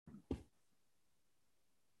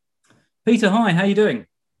Peter, hi, how you doing?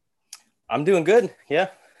 I'm doing good. Yeah.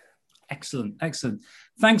 Excellent, excellent.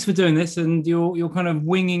 Thanks for doing this, and you're kind of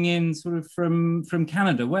winging in sort of from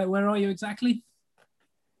Canada. Where are you exactly?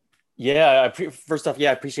 Yeah. First off,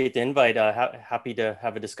 yeah, I appreciate the invite. Happy to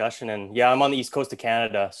have a discussion. And yeah, I'm on the East Coast of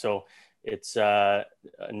Canada. So it's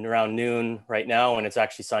around noon right now, and it's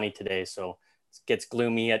actually sunny today. So it gets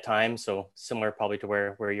gloomy at times. So similar probably to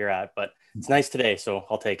where you're at, but it's nice today. So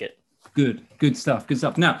I'll take it. Good stuff, good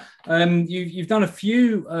stuff. Now, you've done a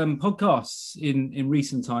few podcasts in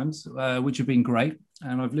recent times, which have been great,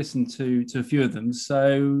 and I've listened to a few of them.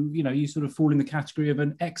 So you sort of fall in the category of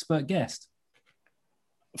an expert guest.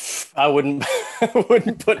 I wouldn't I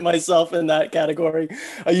wouldn't put myself in that category.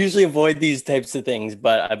 I usually avoid these types of things,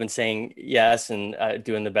 but I've been saying yes and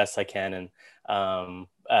doing the best I can. And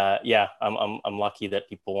yeah, I'm lucky that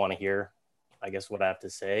people want to hear, I guess, what I have to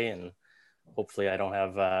say, and hopefully I don't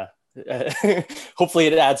have hopefully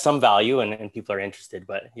it adds some value and people are interested.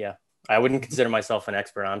 But yeah, I wouldn't consider myself an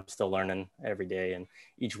expert. I'm still learning every day, and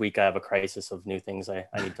each week I have a crisis of new things I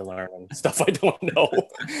need to learn and stuff I don't know.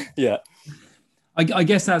 Yeah. I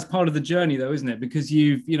guess that's part of the journey, though, isn't it? Because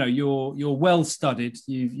you're well studied.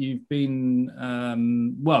 You've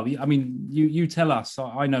been well. I mean, you tell us.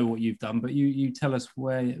 I know what you've done, but you tell us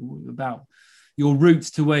where about your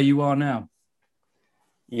roots to where you are now.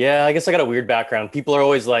 Yeah, I guess I got a weird background. People are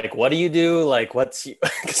always like, "What do you do?" Like, what's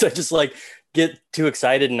because I just like get too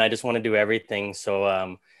excited and I just want to do everything.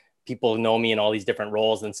 So people know me in all these different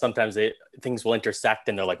roles, and sometimes things will intersect,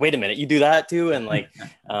 and they're like, "Wait a minute, you do that too?" And like,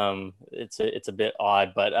 it's a bit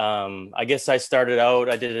odd, but I guess I started out.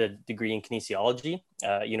 I did a degree in kinesiology,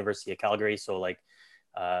 University of Calgary. So like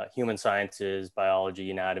human sciences,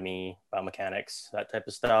 biology, anatomy, biomechanics, that type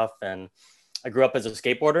of stuff, and I grew up as a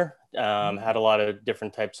skateboarder, had a lot of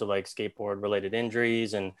different types of like skateboard related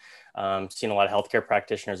injuries and seen a lot of healthcare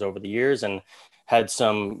practitioners over the years and had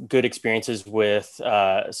some good experiences with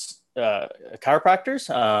chiropractors,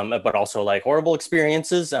 but also like horrible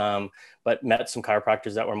experiences. But met some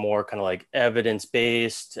chiropractors that were more kind of like evidence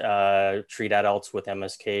based, treat adults with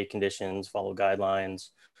MSK conditions, follow guidelines,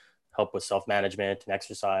 help with self-management and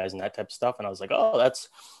exercise and that type of stuff. And I was like, oh,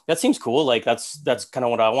 that seems cool. Like that's kind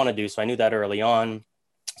of what I want to do. So I knew that early on.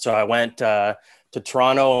 So I went to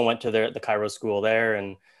Toronto and went to the Chiro school there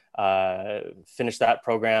and finished that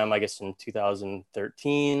program, I guess, in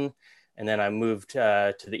 2013. And then I moved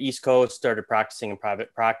to the East Coast, started practicing in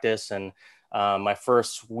private practice. And my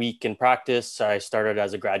first week in practice, I started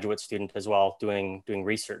as a graduate student as well, doing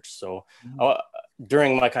research. So uh,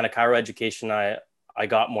 during my kind of chiro education, I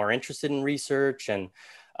got more interested in research and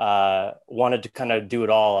wanted to kind of do it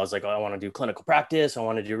all. I was like, oh, I want to do clinical practice. I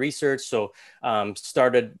want to do research. So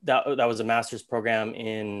started that was a master's program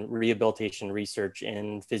in rehabilitation research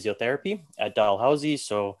in physiotherapy at Dalhousie.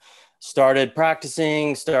 So started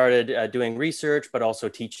practicing, started doing research, but also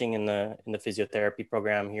teaching in the physiotherapy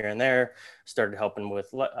program here and there. Started helping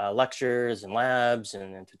with lectures and labs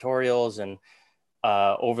and tutorials and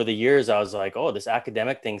over the years, I was like, oh, this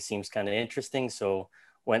academic thing seems kind of interesting. So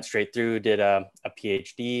went straight through, did a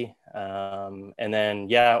PhD. And then,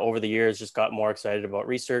 yeah, over the years, just got more excited about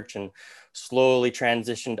research and slowly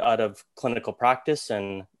transitioned out of clinical practice.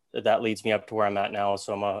 And that leads me up to where I'm at now.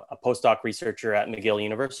 So I'm a postdoc researcher at McGill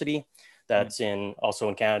University. Yeah, That's also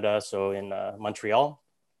in Canada, so in Montreal.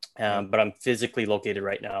 yeah. But I'm physically located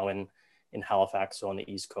right now in Halifax, so on the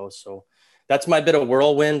East Coast. So that's my bit of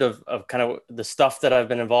whirlwind of kind of the stuff that I've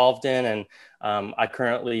been involved in. And I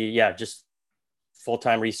currently, yeah, just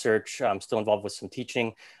full-time research. I'm still involved with some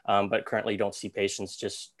teaching, but currently don't see patients,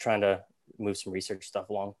 just trying to move some research stuff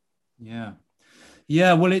along. Yeah.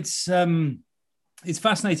 Yeah, well, it's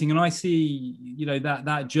fascinating, and I see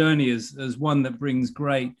that journey as one that brings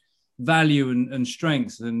great value and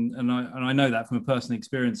strengths, and I know that from a personal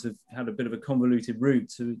experience of had a bit of a convoluted route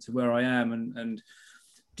to where I am, and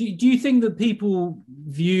do you think that people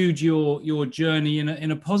viewed your journey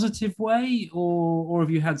in a positive way, or have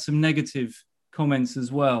you had some negative comments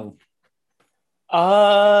as well?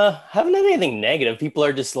 Haven't had anything negative. People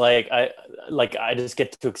are just I just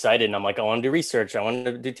get too excited and I'm like, I want to do research, I want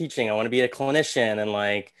to do teaching, I want to be a clinician, and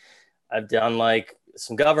like I've done like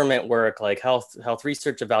some government work, like health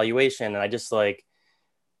research evaluation, and I just like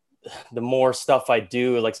the more stuff I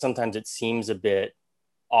do, like sometimes it seems a bit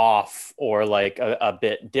off or like a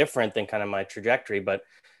bit different than kind of my trajectory, but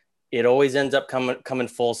it always ends up coming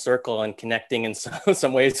full circle and connecting in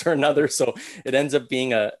some ways or another. So it ends up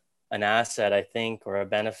being an asset, I think, or a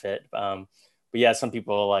benefit. But yeah, some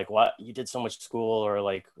people are like, "What? You did so much school, or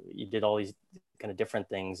like you did all these kind of different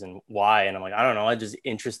things, and why?" And I'm like, "I don't know. I'm just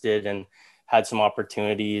interested and had some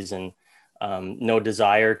opportunities, and no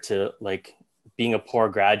desire to like being a poor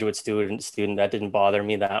graduate student that didn't bother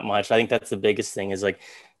me that much. I think that's the biggest thing, is like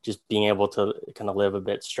just being able to kind of live a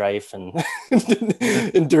bit strife and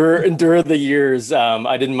endure the years.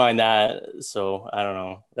 I didn't mind that. So I don't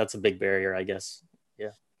know. That's a big barrier, I guess.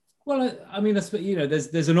 Yeah. Well, I mean, that's, you know,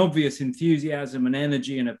 there's an obvious enthusiasm and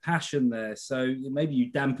energy and a passion there. So maybe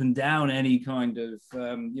you dampen down any kind of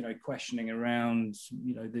you know, questioning around,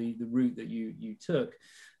 you know, the route that you took.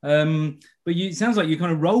 But it sounds like you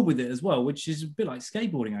kind of roll with it as well, which is a bit like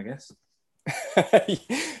skateboarding, I guess.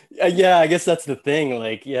 Yeah, I guess that's the thing.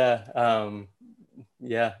 Like, yeah,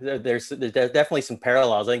 there's definitely some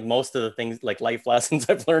parallels. I think most of the things, like life lessons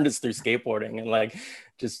I've learned, is through skateboarding, and like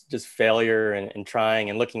just failure and trying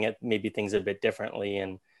and looking at maybe things a bit differently.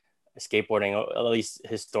 And skateboarding, at least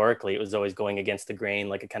historically, it was always going against the grain,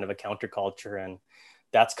 like a kind of a counterculture. And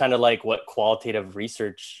that's kind of like what qualitative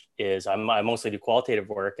research is. I mostly do qualitative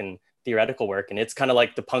work and theoretical work, and it's kind of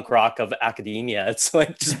like the punk rock of academia. It's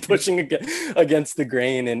like just pushing against the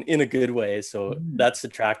grain and in a good way. So that's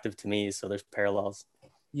attractive to me. So there's parallels.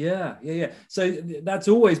 Yeah. So that's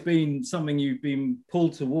always been something you've been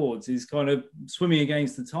pulled towards, is kind of swimming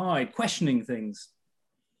against the tide, questioning things.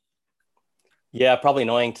 Yeah, probably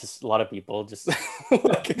annoying to a lot of people. Just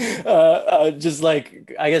like, just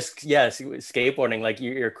like, I guess, yes, skateboarding. Like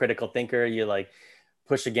you're a critical thinker. You like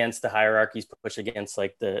push against the hierarchies, push against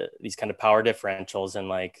like these kind of power differentials and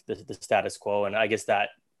like the status quo. And I guess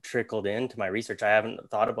that trickled into my research. I haven't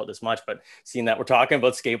thought about this much, but seeing that we're talking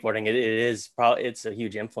about skateboarding, it is probably, it's a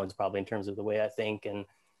huge influence probably in terms of the way I think and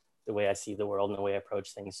the way I see the world and the way I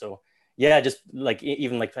approach things. So yeah, just like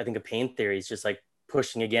even like I think of pain theory is just like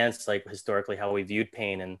pushing against like historically how we viewed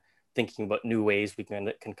pain and thinking about new ways we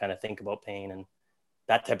can kind of think about pain and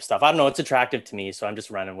that type of stuff. I don't know. It's attractive to me, so I'm just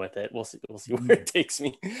running with it. We'll see where it takes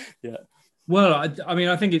me. Yeah. Well, I mean,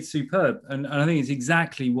 I think it's superb, and I think it's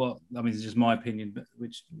exactly what, I mean, it's just my opinion, but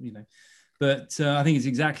which, you know, but I think it's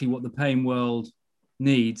exactly what the pain world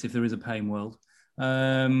needs, if there is a pain world,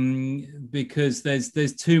 because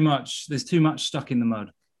there's too much stuck in the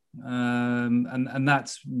mud, and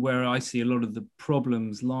that's where I see a lot of the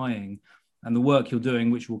problems lying, and the work you're doing,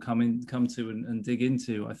 which we'll come to and dig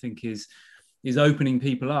into, I think is opening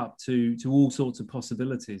people up to all sorts of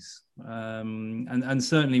possibilities. And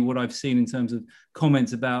certainly what I've seen in terms of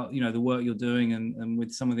comments about, you know, the work you're doing and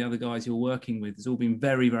with some of the other guys you're working with has all been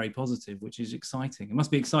very, very positive, which is exciting. It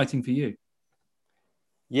must be exciting for you.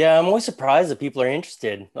 Yeah, I'm always surprised that people are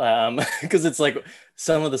interested, because it's like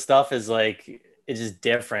some of the stuff is like, it's just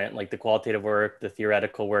different, like the qualitative work, the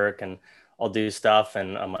theoretical work, and I'll do stuff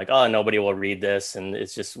and I'm like, oh, nobody will read this. And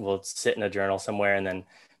it's just, we'll sit in a journal somewhere and then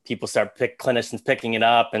people start clinicians picking it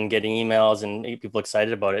up and getting emails and people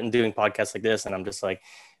excited about it and doing podcasts like this. And I'm just like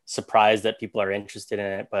surprised that people are interested in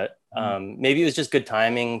it. But maybe it was just good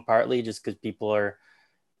timing, partly just because people are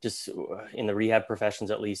just in the rehab professions,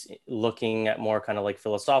 at least, looking at more kind of like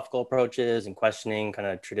philosophical approaches and questioning kind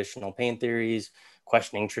of traditional pain theories,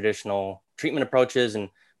 questioning traditional treatment approaches. And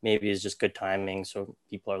maybe it's just good timing. So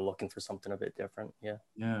people are looking for something a bit different. Yeah.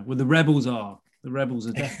 Yeah. Well, the rebels are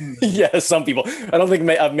definitely. Yeah, some people. I don't think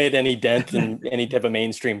I've made any dent in any type of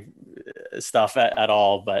mainstream stuff at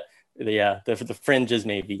all, but yeah, the fringes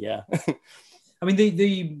maybe, yeah. I mean,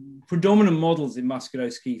 the predominant models in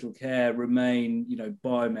musculoskeletal care remain, you know,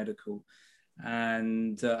 biomedical,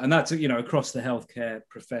 and that's, you know, across the healthcare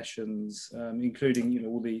professions, including, you know,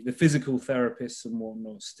 all the physical therapists and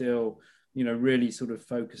whatnot, still, you know, really sort of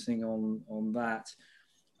focusing on that.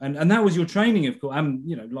 And that was your training, of course, and,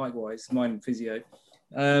 you know, likewise, mine in physio.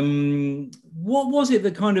 What was it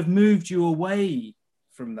that kind of moved you away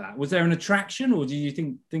from that? Was there an attraction, or do you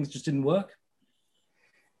think things just didn't work?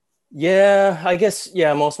 Yeah, I guess,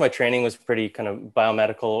 yeah, most of my training was pretty kind of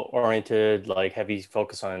biomedical oriented, like heavy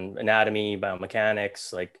focus on anatomy,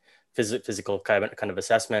 biomechanics, like physical kind of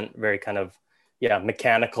assessment, very kind of, yeah,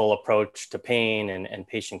 mechanical approach to pain and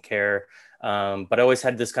patient care. But I always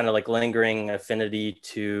had this kind of like lingering affinity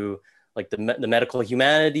to like the medical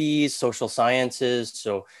humanities, social sciences.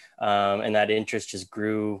 So, and that interest just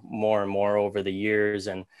grew more and more over the years.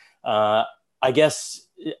 And I guess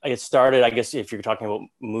it started, I guess, if you're talking about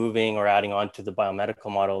moving or adding on to the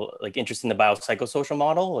biomedical model, like interest in the biopsychosocial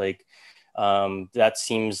model, like that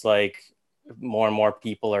seems like more and more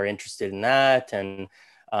people are interested in that. And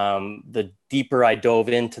the deeper I dove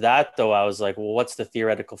into that, though, I was like, well, what's the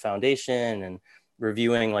theoretical foundation? And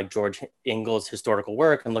reviewing like George Ingalls' historical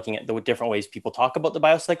work and looking at the different ways people talk about the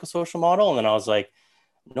biopsychosocial model. And then I was like,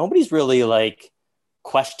 nobody's really like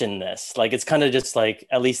questioned this. Like, it's kind of just like,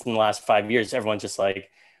 at least in the last 5 years, everyone's just like,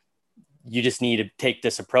 you just need to take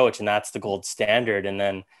this approach, and that's the gold standard. And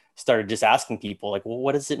then started just asking people like, well,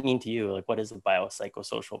 what does it mean to you? Like, what is a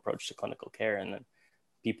biopsychosocial approach to clinical care? And then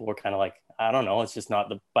people were kind of like, I don't know, it's just not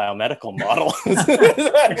the biomedical model.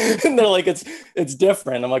 And they're like, it's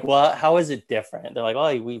different. I'm like, well, how is it different? They're like,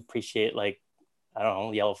 oh, we appreciate, like, I don't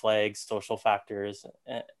know, yellow flags, social factors.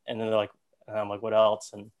 And then they're like, and I'm like, what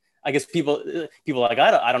else? And I guess people are like,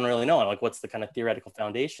 I don't really know. I'm like, what's the kind of theoretical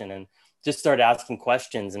foundation? And just started asking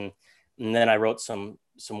questions. And then I wrote some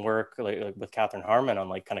work like with Catherine Harmon on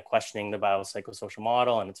like kind of questioning the biopsychosocial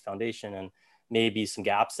model and its foundation and maybe some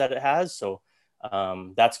gaps that it has. So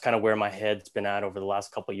that's kind of where my head's been at over the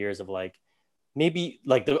last couple of years of like, maybe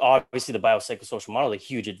like obviously the biopsychosocial model, a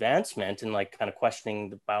huge advancement and like kind of questioning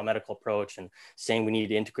the biomedical approach and saying we need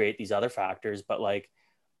to integrate these other factors. But like,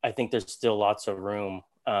 I think there's still lots of room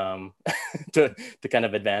to kind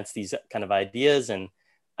of advance these kind of ideas. And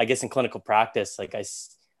I guess in clinical practice, like I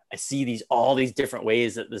see all these different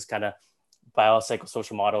ways that this kind of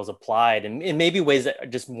biopsychosocial model is applied, and in maybe ways that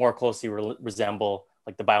just more closely resemble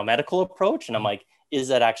like the biomedical approach. And I'm like, is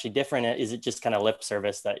that actually different? Is it just kind of lip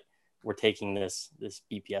service that we're taking this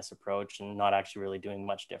BPS approach and not actually really doing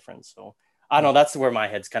much difference? So I don't know, that's where my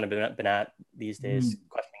head's kind of been at these days,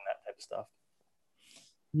 questioning that type of stuff.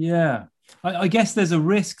 Yeah. I guess there's a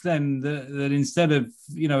risk then that instead of,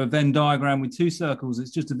 a Venn diagram with 2 circles,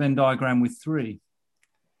 it's just a Venn diagram with 3.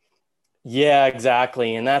 Yeah,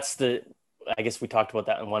 exactly. And I guess we talked about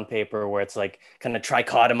that in one paper where it's like kind of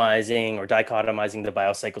trichotomizing or dichotomizing the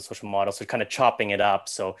biopsychosocial model. So kind of chopping it up.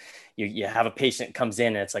 So you have a patient comes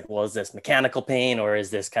in and it's like, well, is this mechanical pain or is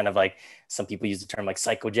this kind of like, some people use the term like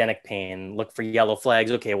psychogenic pain, look for yellow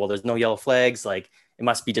flags. Okay, well, there's no yellow flags. Like it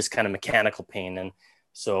must be just kind of mechanical pain. And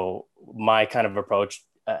so my kind of approach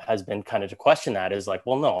has been kind of to question that is like,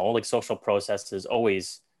 well, no, like social processes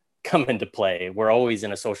always come into play. We're always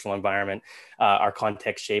in a social environment. Our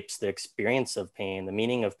context shapes the experience of pain, the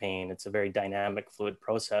meaning of pain. It's a very dynamic, fluid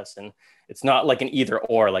process. And it's not like an either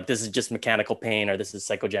or, like this is just mechanical pain, or this is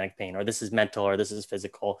psychogenic pain, or this is mental, or this is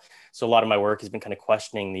physical. So a lot of my work has been kind of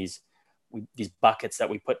questioning these buckets that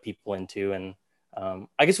we put people into. And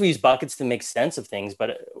I guess we use buckets to make sense of things,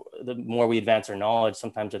 but the more we advance our knowledge,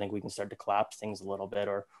 sometimes I think we can start to collapse things a little bit,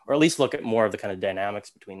 or at least look at more of the kind of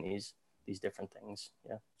dynamics between these different things.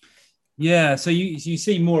 Yeah, so you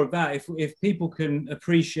see more of that. If people can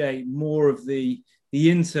appreciate more of the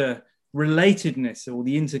interrelatedness or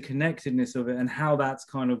the interconnectedness of it and how that's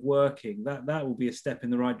kind of working, that will be a step in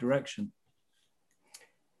the right direction.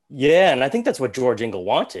 Yeah, and I think that's what George Engel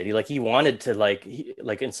wanted. He wanted to like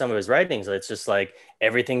in some of his writings, it's just like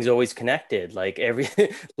everything's always connected. Like we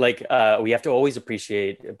have to always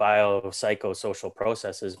appreciate biopsychosocial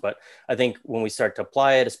processes. But I think when we start to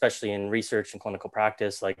apply it, especially in research and clinical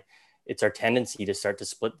practice, like it's our tendency to start to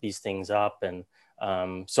split these things up. And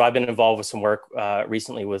so I've been involved with some work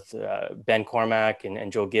recently with Ben Cormack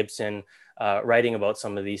and Joe Gibson, writing about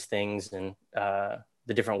some of these things and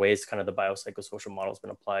the different ways kind of the biopsychosocial model has been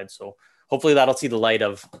applied. So hopefully that'll see the light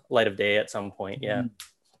of day at some point. Yeah.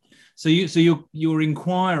 So you're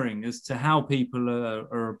inquiring as to how people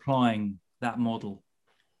are applying that model.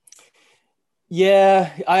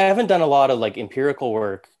 Yeah, I haven't done a lot of like empirical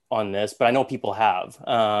work on this, but I know people have.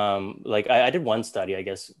 Like I did one study, I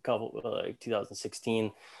guess, like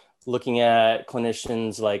 2016, looking at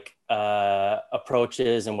clinicians like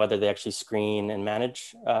approaches and whether they actually screen and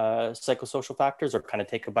manage psychosocial factors or kind of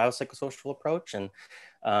take a biopsychosocial approach. And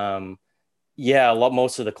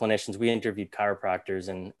most of the clinicians, we interviewed chiropractors,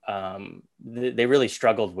 and they really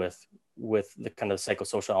struggled with the kind of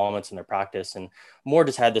psychosocial elements in their practice, and more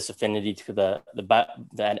just had this affinity to the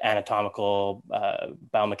anatomical,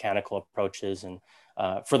 biomechanical approaches. And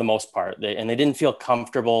for the most part, they didn't feel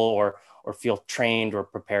comfortable or feel trained or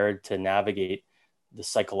prepared to navigate the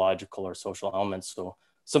psychological or social elements. So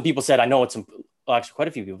some people said, actually quite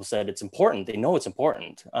a few people said it's important. They know it's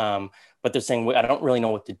important, but they're saying, I don't really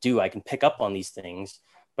know what to do. I can pick up on these things,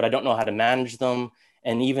 but I don't know how to manage them.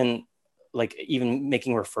 And even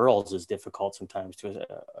making referrals is difficult sometimes to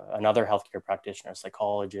another healthcare practitioner, a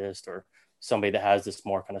psychologist, or somebody that has this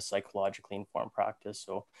more kind of psychologically informed practice.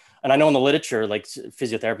 So, and I know in the literature, like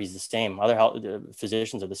physiotherapy is the same. Other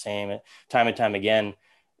physicians are the same. Time and time again,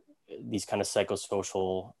 these kind of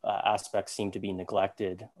psychosocial aspects seem to be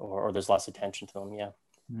neglected, or there's less attention to them. Yeah.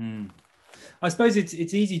 I suppose it's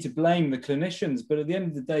easy to blame the clinicians, but at the end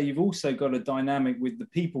of the day, you've also got a dynamic with the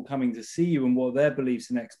people coming to see you and what their beliefs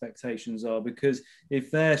and expectations are. Because if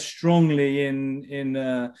they're strongly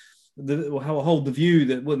hold the view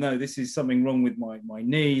that, well, no, this is something wrong with my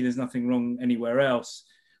knee, there's nothing wrong anywhere else,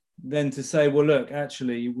 than to say, well, look,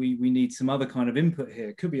 actually, we need some other kind of input here.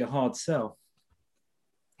 It could be a hard sell.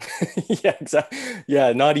 Yeah, exactly.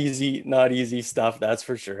 Yeah, not easy stuff, that's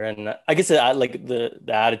for sure. And I guess like the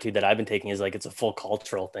attitude that I've been taking is like it's a full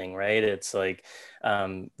cultural thing, right? It's like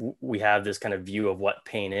we have this kind of view of what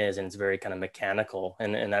pain is, and it's very kind of mechanical,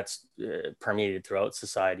 and that's permeated throughout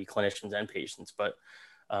society, clinicians and patients. But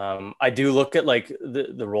I do look at like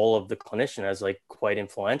the role of the clinician as like quite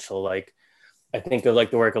influential. Like I think of like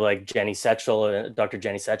the work of like Jenny Setchell, Dr.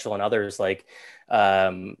 Jenny Setchell, and others. Like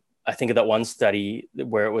I think of that one study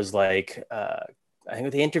where it was like I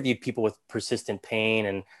think they interviewed people with persistent pain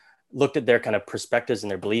and looked at their kind of perspectives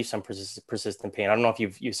and their beliefs on persistent pain. I don't know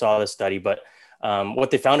if you saw this study, but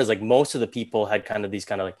what they found is like most of the people had kind of these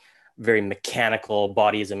kind of like very mechanical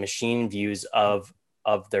body as a machine views of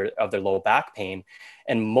their low back pain,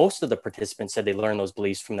 and most of the participants said they learned those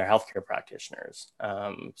beliefs from their healthcare practitioners.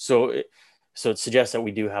 So it suggests that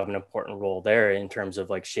we do have an important role there in terms of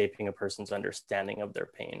like shaping a person's understanding of their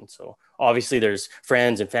pain. So obviously there's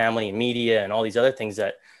friends and family and media and all these other things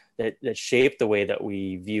that shape the way that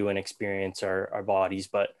we view and experience our bodies.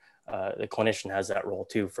 But the clinician has that role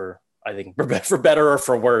too, for, I think, for better or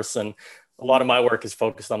for worse. And a lot of my work is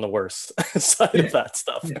focused on the worst side of that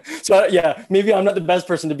stuff. Yeah. So yeah, maybe I'm not the best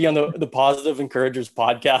person to be on the Positive Encouragers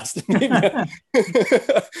podcast.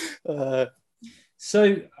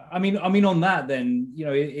 So, I mean, on that, then,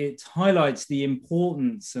 it highlights the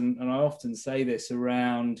importance, and I often say this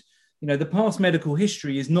around, the past medical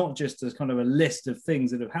history is not just as kind of a list of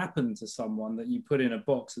things that have happened to someone that you put in a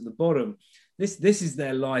box at the bottom. This is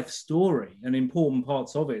their life story, and important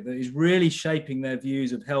parts of it that is really shaping their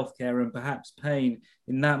views of healthcare and perhaps pain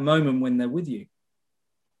in that moment when they're with you.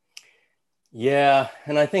 Yeah,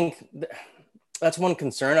 and I think that's one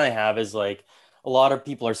concern I have is like, a lot of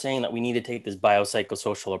people are saying that we need to take this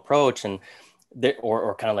biopsychosocial approach and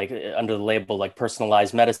or kind of like under the label like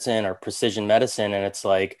personalized medicine or precision medicine. And it's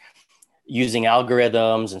like using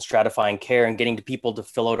algorithms and stratifying care and getting to people to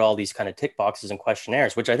fill out all these kind of tick boxes and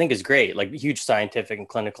questionnaires, which I think is great, like huge scientific and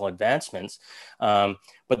clinical advancements.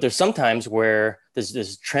 But there's sometimes where there's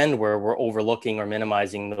this trend where we're overlooking or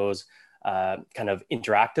minimizing those kind of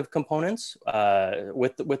interactive components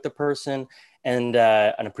with the person, and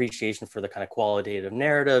an appreciation for the kind of qualitative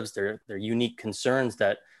narratives, their unique concerns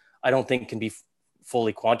that I don't think can be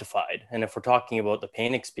fully quantified. And if we're talking about the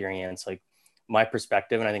pain experience, like my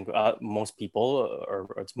perspective, and I think most people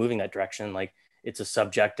or it's moving that direction, like it's a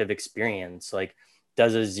subjective experience. Like,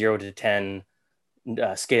 does a 0 to 10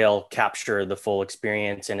 scale capture the full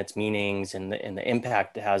experience and its meanings and the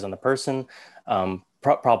impact it has on the person?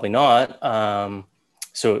 Probably not.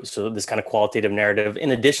 So this kind of qualitative narrative,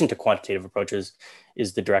 in addition to quantitative approaches,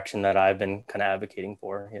 is the direction that I've been kind of advocating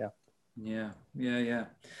for. Yeah.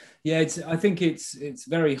 I think it's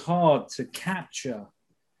very hard to capture,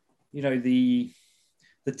 the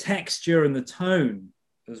texture and the tone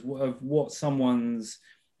of what someone's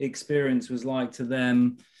experience was like to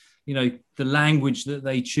them, the language that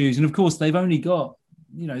they choose. And of course, they've only got,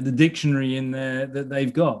 the dictionary in there that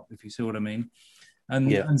they've got, if you see what I mean.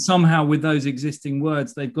 And somehow with those existing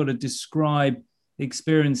words, they've got to describe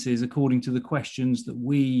experiences according to the questions that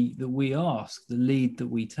we ask, the lead that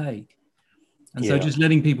we take. And so just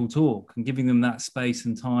letting people talk and giving them that space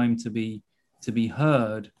and time to be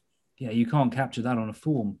heard. Yeah, you can't capture that on a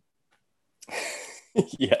form.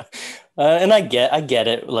 Yeah. And I get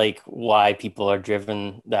it, like why people are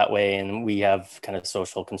driven that way. And we have kind of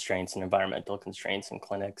social constraints and environmental constraints in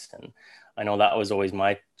clinics. And I know that was always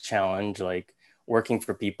my challenge, like working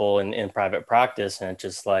for people in private practice. And it's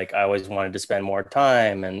just like, I always wanted to spend more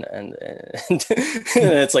time and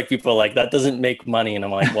it's like, people are like, that doesn't make money. And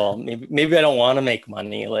I'm like, well, maybe I don't want to make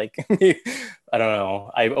money. Like, I don't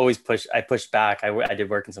know. I pushed back. I did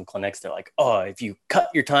work in some clinics. They're like, oh, if you cut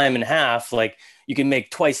your time in half, like you can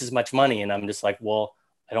make twice as much money. And I'm just like, well,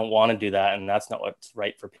 I don't want to do that. And that's not what's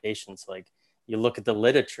right for patients. Like, you look at the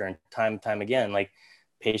literature and time again, like,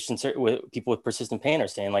 patients people with persistent pain are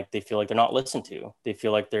saying like they feel like they're not listened to. They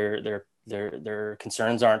feel like their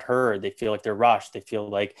concerns aren't heard. They feel like they're rushed. They feel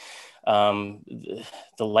like the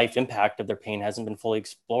life impact of their pain hasn't been fully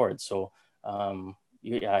explored. So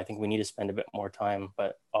I think we need to spend a bit more time,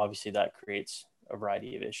 but obviously that creates a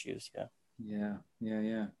variety of issues. Yeah.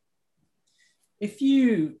 If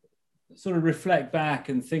you sort of reflect back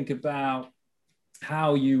and think about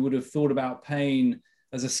how you would have thought about pain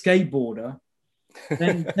as a skateboarder,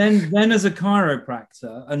 then as a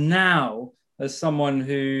chiropractor, and now as someone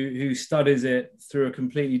who studies it through a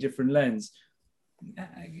completely different lens,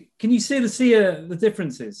 can you see the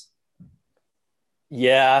differences?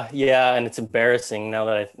 Yeah, and it's embarrassing now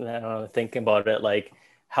that I think about it. Like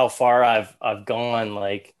how far I've gone.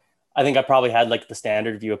 Like, I think I probably had like the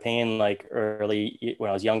standard view of pain, like early when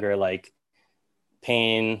I was younger, like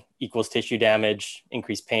pain equals tissue damage,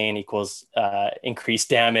 increased pain equals increased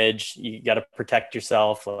damage. You got to protect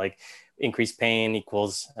yourself. Like increased pain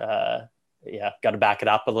equals, got to back it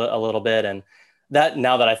up a little bit. And that,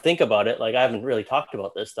 now that I think about it, like I haven't really talked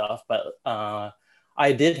about this stuff, but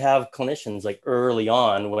I did have clinicians like early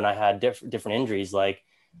on when I had different injuries, like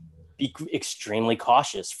be extremely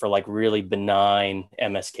cautious for like really benign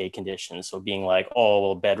MSK conditions. So being like, oh,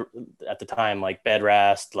 well, bed at the time, like bed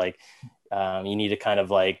rest, like you need to kind of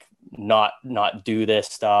like not do this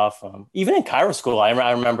stuff. Even in chiro school, I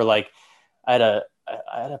remember like I had a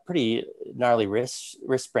I had a pretty gnarly wrist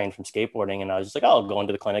sprain from skateboarding, and I was just like, oh, I'll go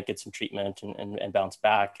into the clinic, get some treatment, and bounce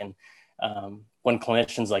back. And one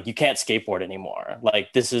clinician's like, you can't skateboard anymore.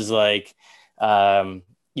 Like this is like, do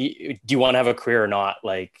you want to have a career or not?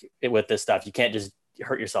 Like with this stuff, you can't just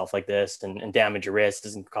hurt yourself like this and damage your wrist.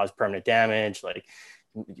 Doesn't cause permanent damage. Like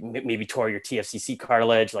maybe tore your TFCC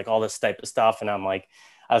cartilage, like all this type of stuff. And I'm like,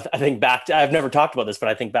 I think back to, I've never talked about this, but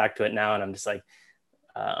I think back to it now, and I'm just like,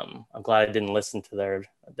 I'm glad I didn't listen to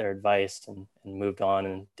their advice and moved on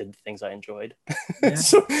and did the things I enjoyed. Yeah.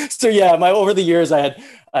 so yeah, over the years I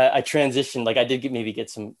transitioned. Like I did get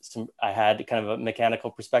some, I had kind of a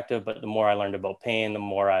mechanical perspective, but the more I learned about pain, the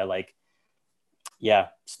more I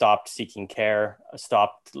stopped seeking care,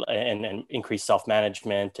 stopped and increased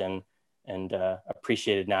self-management and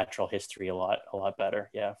appreciated natural history a lot better.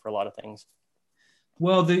 Yeah. For a lot of things.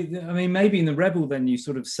 Well, I mean, maybe in the Rebel, then you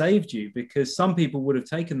sort of saved you, because some people would have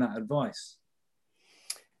taken that advice.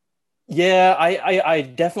 Yeah, I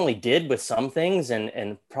definitely did with some things,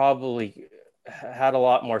 and probably had a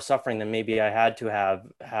lot more suffering than maybe I had to have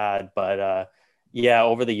had. But yeah,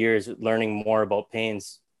 over the years, learning more about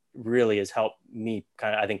pains really has helped me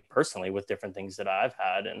kind of, I think, personally with different things that I've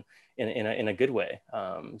had, and in a good way.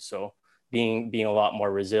 So being a lot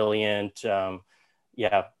more resilient,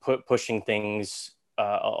 pushing things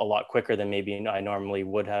a lot quicker than maybe I normally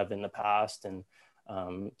would have in the past, and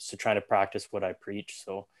so trying to practice what I preach.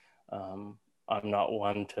 So I'm not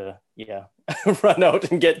one to run out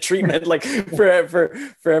and get treatment like for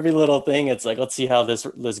every little thing. It's like, let's see how this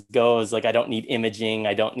goes. Like I don't need imaging,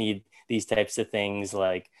 I don't need these types of things.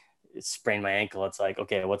 Like sprain my ankle, it's like,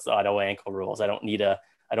 okay, what's the auto ankle rules? I don't need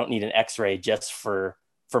an x-ray just for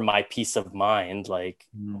my peace of mind. Like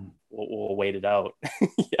we'll wait it out.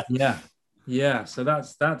 Yeah. So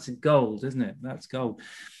that's gold, isn't it? That's gold.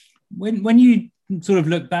 When you sort of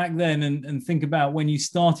look back then and think about when you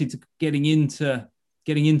started to getting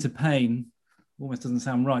into pain, almost doesn't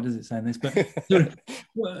sound right, does it, saying this? But sort of,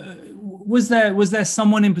 was there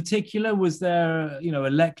someone in particular? Was there a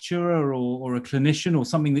lecturer or a clinician or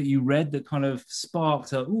something that you read that kind of sparked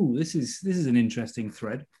this is an interesting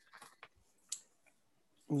thread?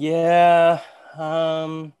 Yeah.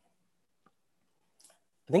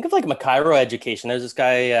 I think of like my chiro education. There's this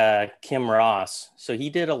guy, Kim Ross. So he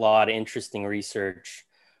did a lot of interesting research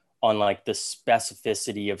on like the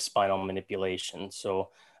specificity of spinal manipulation.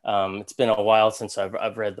 So it's been a while since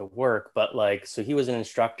I've read the work, but like, so he was an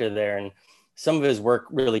instructor there, and some of his work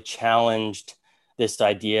really challenged this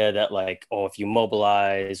idea that like, oh, if you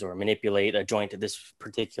mobilize or manipulate a joint at this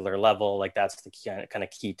particular level, like that's the kind of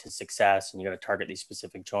key to success, and you got to target these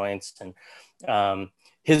specific joints. And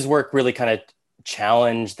his work really kind of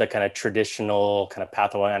challenge the kind of traditional kind of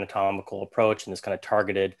pathoanatomical approach and this kind of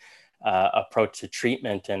targeted approach to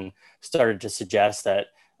treatment, and started to suggest that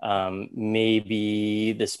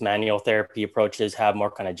maybe this manual therapy approaches have more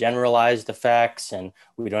kind of generalized effects, and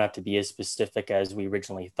we don't have to be as specific as we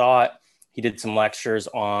originally thought. He did some lectures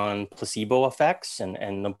on placebo effects and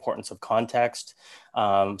the importance of context.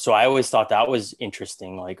 So I always thought that was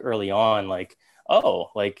interesting, like early on, like, oh,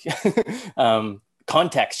 like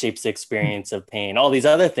context shapes the experience of pain, all these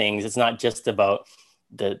other things. It's not just about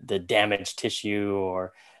the damaged tissue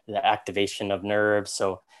or the activation of nerves.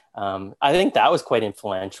 So I think that was quite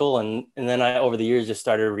influential. And then I, over the years, just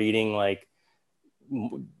started reading, like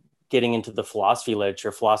getting into the philosophy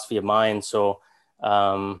literature, philosophy of mind. So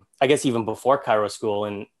I guess even before chiro school,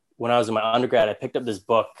 and when I was in my undergrad, I picked up this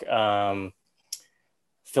book,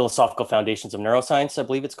 Philosophical Foundations of Neuroscience, I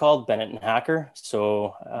believe it's called, Bennett and Hacker.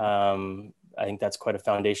 So I think that's quite a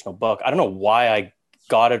foundational book. I don't know why I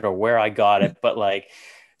got it or where I got it, but like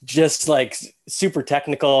just like super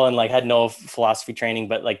technical, and like had no philosophy training,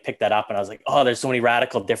 but like picked that up and I was like, oh, there's so many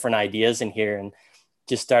radical different ideas in here, and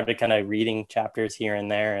just started kind of reading chapters here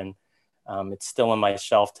and there. And it's still on my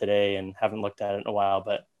shelf today and haven't looked at it in a while,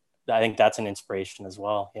 but I think that's an inspiration as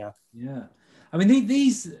well. Yeah. Yeah. I mean,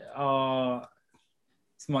 these are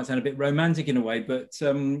might sound a bit romantic in a way, but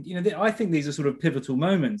I think these are sort of pivotal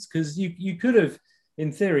moments, because you could have,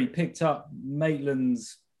 in theory, picked up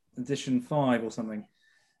Maitland's edition 5 or something.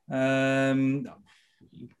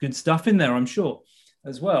 Good stuff in there, I'm sure,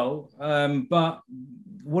 as well. But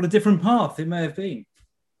what a different path it may have been.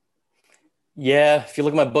 Yeah, if you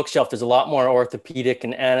look at my bookshelf, there's a lot more orthopedic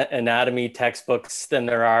and anatomy textbooks than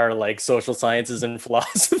there are like social sciences and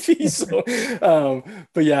philosophy. So,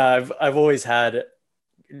 but yeah, I've always tried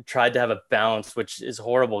to have a balance, which is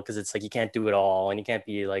horrible because it's like you can't do it all and you can't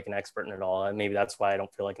be like an expert in it all. And maybe that's why I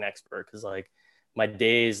don't feel like an expert, because like my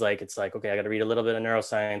days, like it's like, okay, I got to read a little bit of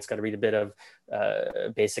neuroscience, got to read a bit of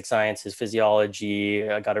basic sciences, physiology,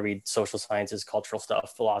 I got to read social sciences, cultural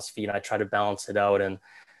stuff, philosophy, and I try to balance it out. And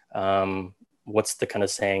what's the kind of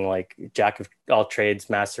saying, like jack of all trades,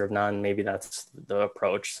 master of none? Maybe that's the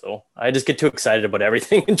approach. So I just get too excited about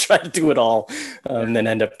everything and try to do it all, and then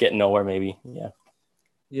end up getting nowhere maybe.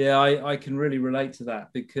 Yeah, I can really relate to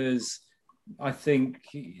that, because I think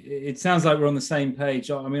it sounds like we're on the same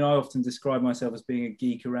page. I mean, I often describe myself as being a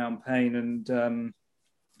geek around pain, and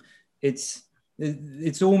it's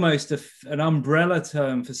almost an umbrella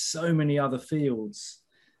term for so many other fields.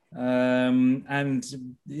 And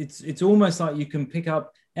it's almost like you can pick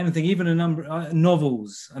up anything, even a number of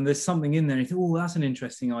novels, and there's something in there and you think, oh, that's an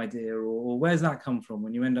interesting idea, or where's that come from,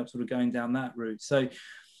 when you end up sort of going down that route. So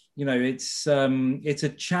it's a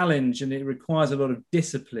challenge, and it requires a lot of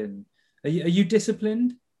discipline. Are you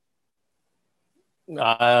disciplined?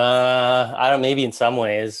 I don't, maybe in some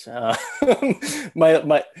ways.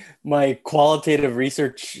 My qualitative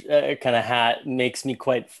research kind of hat makes me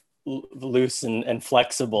quite loose and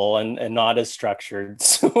flexible and not as structured.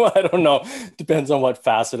 So I don't know. Depends on what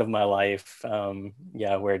facet of my life. I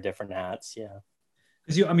wear different hats. Yeah.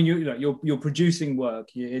 Because you're producing work.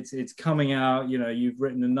 It's coming out. You've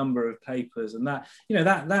written a number of papers, and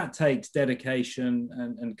that takes dedication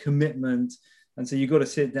and commitment. And so you've got to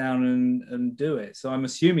sit down and do it. So I'm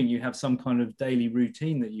assuming you have some kind of daily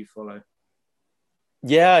routine that you follow.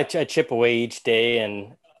 Yeah, I chip away each day,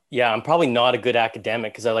 and yeah, I'm probably not a good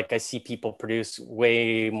academic because I see people produce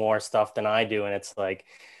way more stuff than I do, and it's like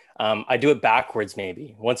I do it backwards.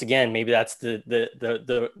 Maybe once again, maybe that's the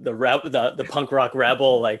punk rock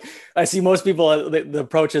rebel. Like I see most people, the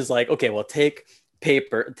approach is like, okay, well, take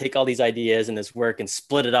all these ideas and this work and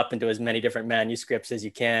split it up into as many different manuscripts as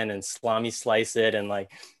you can and salami slice it and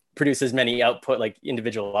like produce as many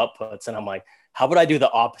individual outputs. And I'm like, how about I do the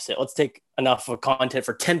opposite? Let's take enough of content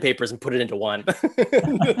for 10 papers and put it into one,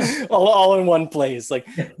 all in one place. Like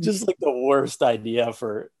just like the worst idea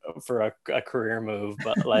for a career move.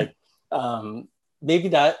 But like, maybe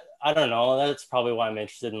that, I don't know. That's probably why I'm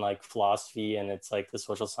interested in like philosophy and it's like the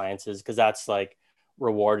social sciences, because that's like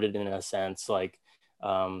rewarded in a sense, like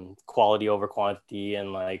quality over quantity,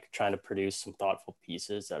 and like trying to produce some thoughtful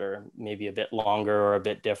pieces that are maybe a bit longer or a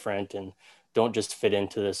bit different and don't just fit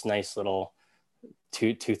into this nice little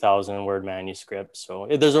 2,000 word manuscript. So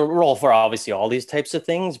there's a role for obviously all these types of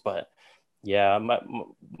things, but yeah,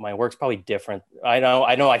 my work's probably different. I know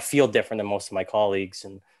I feel different than most of my colleagues,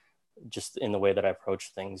 and just in the way that I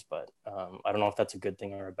approach things, but I don't know if that's a good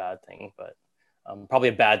thing or a bad thing, but probably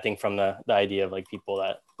a bad thing from the idea of like people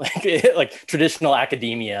that like traditional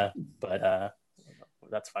academia, but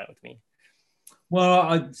that's fine with me.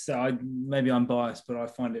 Well, maybe I'm biased, but I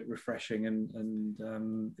find it refreshing,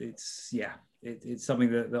 and it's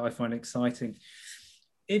something that I find exciting.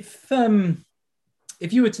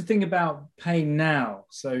 If you were to think about pain now,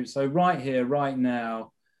 so right here, right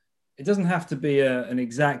now, it doesn't have to be an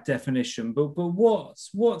exact definition, but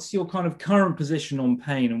what's your kind of current position on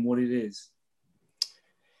pain and what it is?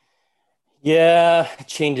 Yeah, it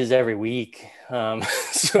changes every week. So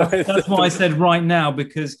that's why I said right now,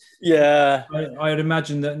 because yeah, I would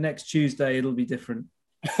imagine that next Tuesday it'll be different.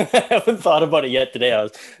 I haven't thought about it yet today.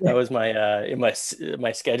 That was my in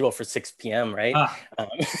my schedule for 6 p.m. right?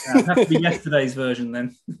 It has to be yesterday's version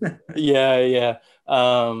then. yeah.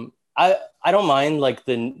 I don't mind like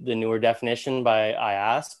the newer definition by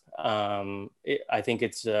IASP. I think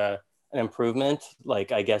it's an improvement,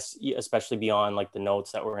 like I guess especially beyond like the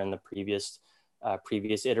notes that were in the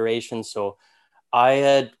previous iteration. So I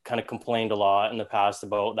had kind of complained a lot in the past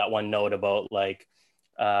about that one note about like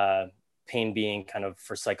pain being kind of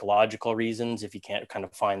for psychological reasons if you can't kind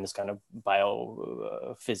of find this kind of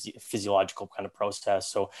physiological kind of process.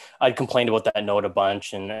 So I'd complained about that note a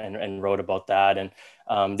bunch and wrote about that, and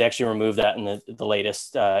they actually removed that in the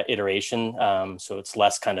latest iteration, so it's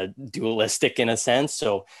less kind of dualistic in a sense.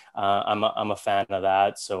 So I'm a fan of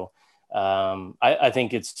that. So I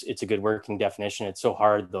think it's a good working definition. It's so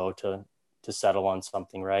hard though to to settle on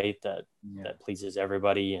something, right, that Yeah. that pleases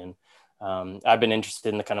everybody. And I've been interested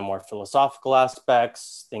in the kind of more philosophical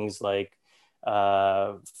aspects, things like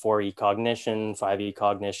 4E cognition, 5E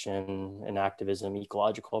cognition, and activism,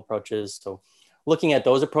 ecological approaches. So looking at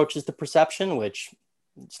those approaches to perception, which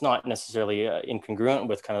it's not necessarily incongruent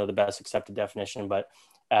with kind of the best accepted definition, but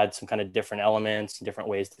add some kind of different elements and different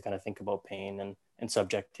ways to kind of think about pain and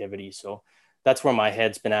subjectivity. So that's where my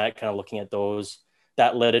head's been at, kind of looking at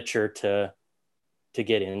that literature to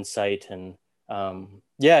get insight. And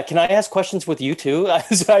yeah, can I ask questions with you too?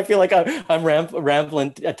 So I feel like I'm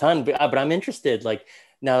rambling a ton, but I'm interested. Like,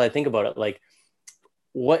 now that I think about it, like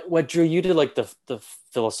what drew you to like the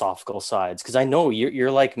philosophical sides? Because I know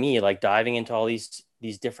you're like me, like diving into all these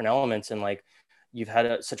different elements, and like you've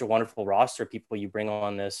had such a wonderful roster of people you bring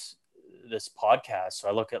on this podcast. So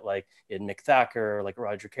I look at like Mick Thacker, like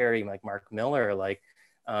Roger Carey, like Mark Miller, like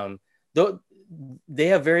though they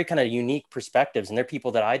have very kind of unique perspectives, and they're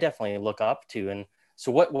people that I definitely look up to. And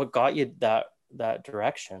so what got you that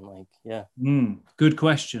direction? Like, yeah. Good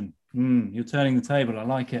question. You're turning the table. I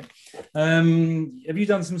like it. Have you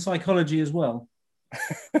done some psychology as well?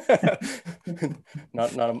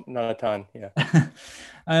 not a ton.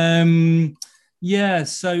 Yeah.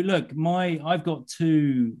 So look, I've got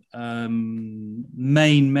two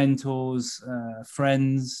main mentors,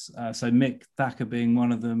 friends. So Mick Thacker being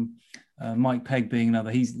one of them, Mike Pegg being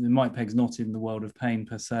another. Mike Pegg's not in the world of pain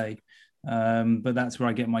per se, but that's where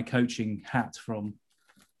I get my coaching hat from.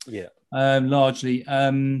 Yeah. Largely.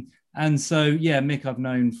 And so yeah, Mick I've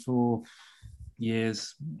known for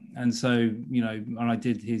years, and so and I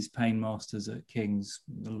did his pain masters at King's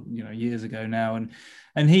years ago now,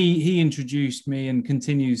 and he introduced me and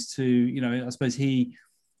continues to, I suppose he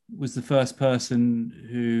was the first person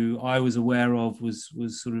who I was aware of was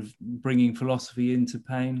sort of bringing philosophy into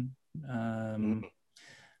pain,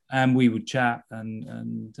 and we would chat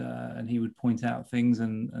and he would point out things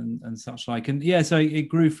and such like, and yeah, so it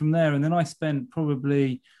grew from there. And then I spent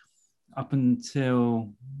probably up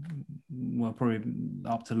until, probably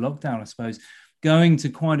up to lockdown, I suppose, going to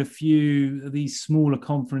quite a few of these smaller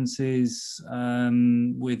conferences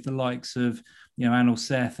with the likes of, Anil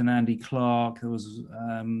Seth and Andy Clark. There was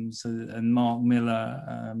and Mark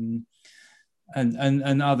Miller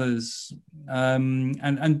and others,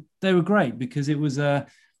 and they were great because it was the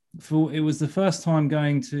first time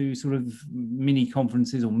going to sort of mini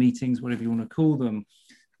conferences or meetings, whatever you want to call them,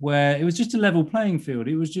 where it was just a level playing field.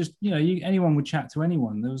 It was just, anyone would chat to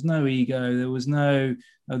anyone. There was no ego. There was no,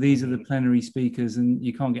 these are the plenary speakers and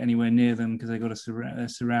you can't get anywhere near them because they're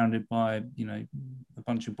surrounded by, a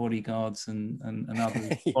bunch of bodyguards and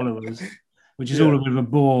other followers, which is all a bit of a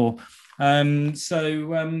bore. And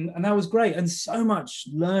that was great. And so much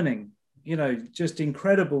learning, just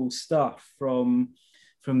incredible stuff from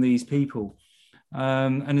these people.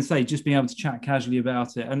 And I say, just being able to chat casually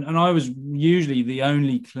about it. And I was usually the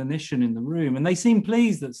only clinician in the room, and they seemed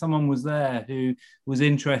pleased that someone was there who was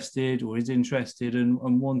interested or is interested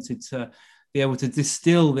and wanted to be able to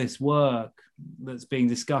distill this work that's being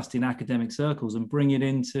discussed in academic circles and bring it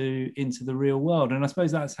into the real world. And I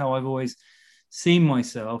suppose that's how I've always seen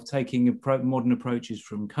myself, taking modern approaches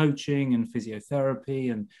from coaching and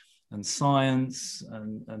physiotherapy and science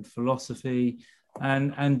and philosophy,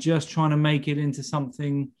 and just trying to make it into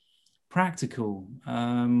something practical,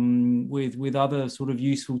 with other sort of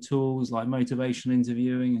useful tools like motivational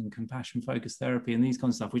interviewing and compassion focused therapy and these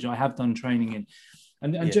kinds of stuff, which I have done training in,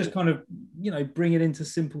 and just kind of bring it into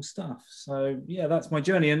simple stuff. So yeah, that's my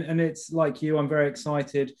journey, and it's like you, I'm very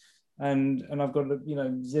excited, and I've got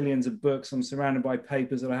zillions of books. I'm surrounded by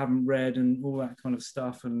papers that I haven't read and all that kind of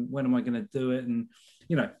stuff, and when am I going to do it? And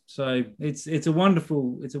so it's a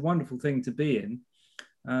wonderful thing to be in,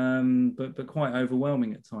 but quite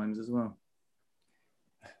overwhelming at times as well.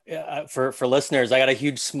 Yeah, for listeners, I got a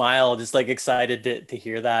huge smile, just like excited to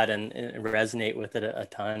hear that and resonate with it a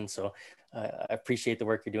ton. So I appreciate the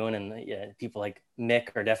work you're doing, and yeah, people like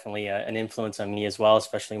Mick are definitely an influence on me as well,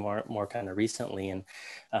 especially more kind of recently. And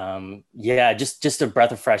yeah, just a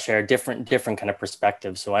breath of fresh air, different kind of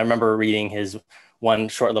perspective. So I remember reading his one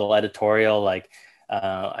short little editorial, like.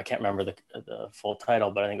 I can't remember the full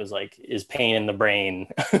title, but I think it was like, "Is pain in the brain?"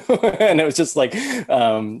 And it was just like,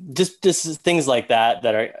 just things like that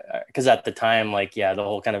are, because at the time, like, yeah, the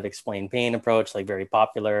whole kind of explain pain approach, like very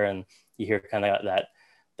popular. And you hear kind of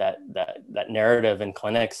that narrative in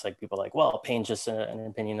clinics, like people like, well, pain's just an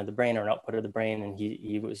opinion of the brain or an output of the brain. And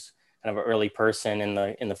he was kind of an early person in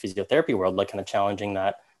the physiotherapy world, like kind of challenging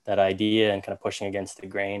that idea and kind of pushing against the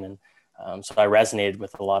grain. And so I resonated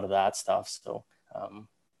with a lot of that stuff. So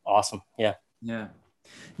awesome. Yeah.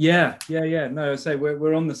 Yeah. No, I say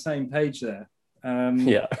we're on the same page there.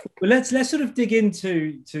 Yeah. But let's sort of dig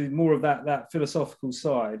into more of that philosophical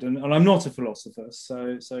side, and I'm not a philosopher,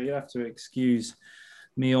 so you have to excuse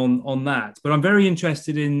me on that. But I'm very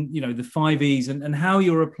interested in the five E's and how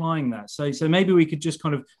you're applying that. So maybe we could just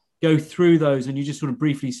kind of go through those, and you just sort of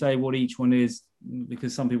briefly say what each one is,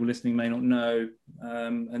 because some people listening may not know,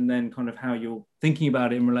 and then kind of how you're thinking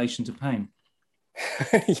about it in relation to pain.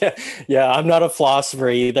 Yeah, I'm not a philosopher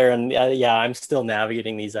either, and yeah, I'm still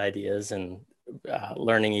navigating these ideas and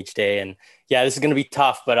learning each day. And yeah, this is going to be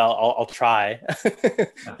tough, but I'll try.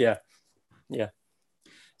 Yeah. Yeah, yeah,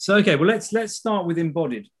 So okay, well let's start with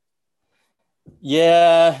embodied.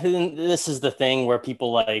 yeah. And this is the thing where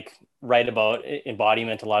people like write about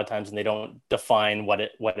embodiment a lot of times, and they don't define what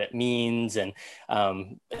it means. And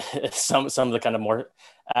some of the kind of more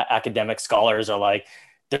academic scholars are like,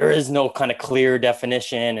 there is no kind of clear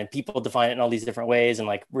definition, and people define it in all these different ways, and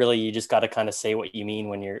like really you just got to kind of say what you mean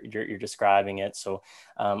when you're describing it. So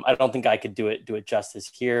I don't think I could do it justice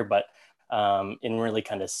here, but in really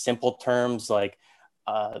kind of simple terms, like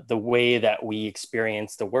the way that we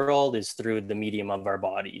experience the world is through the medium of our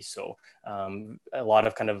body. So a lot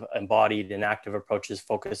of kind of embodied and active approaches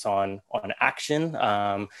focus on action,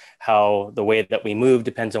 how the way that we move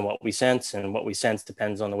depends on what we sense, and what we sense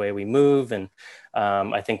depends on the way we move. And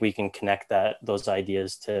I think we can connect those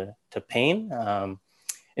ideas to pain.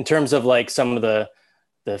 In terms of like some of the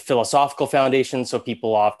philosophical foundations, so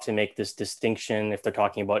people often make this distinction if they're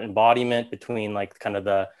talking about embodiment between like kind of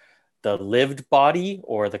the lived body,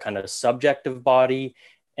 or the kind of subjective body,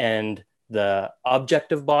 and the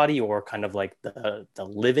objective body, or kind of like the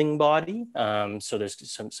living body. So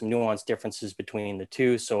there's some nuanced differences between the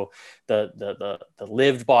two. So the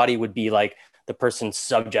lived body would be like the person's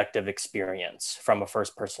subjective experience from a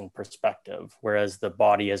first person perspective, whereas the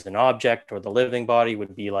body as an object, or the living body,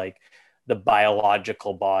 would be like the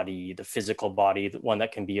biological body, the physical body, the one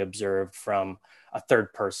that can be observed from a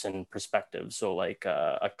third person perspective. So like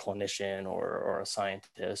a clinician or a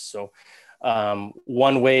scientist. So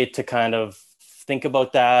one way to kind of think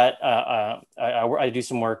about that, I do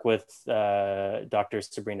some work with Dr.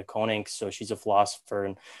 Sabrina Koenig. So she's a philosopher,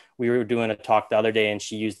 and we were doing a talk the other day, and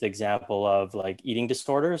she used the example of like eating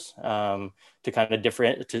disorders to kind of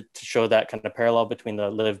to show that kind of parallel between the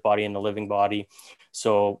lived body and the living body.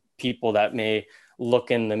 So people that may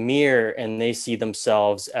look in the mirror and they see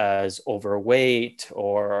themselves as overweight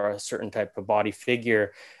or a certain type of body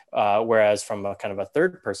figure, whereas from a kind of a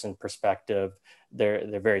third person perspective,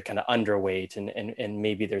 they're very kind of underweight, and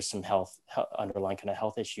maybe there's some underlying kind of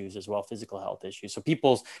health issues as well, physical health issues. So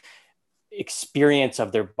people's experience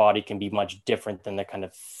of their body can be much different than the kind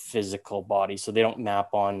of physical body, so they don't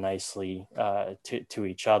map on nicely to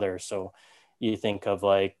each other. So you think of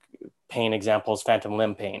like pain examples, phantom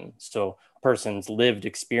limb pain. So a person's lived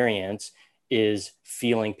experience is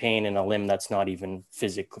feeling pain in a limb that's not even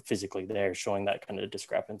physically there, showing that kind of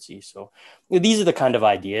discrepancy. So these are the kind of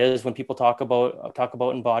ideas when people talk about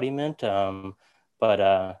embodiment.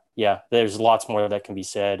 Yeah, there's lots more that can be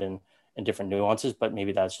said, and different nuances, but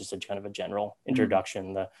maybe that's just a kind of a general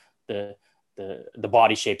introduction. The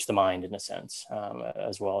body shapes the mind in a sense,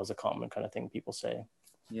 as well as a common kind of thing people say.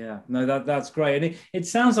 Yeah, no, that's great. And it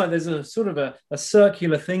sounds like there's a sort of a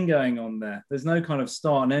circular thing going on there. There's no kind of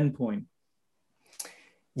start and end point.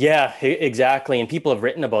 Yeah, exactly. And people have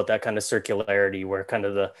written about that kind of circularity, where kind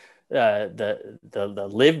of the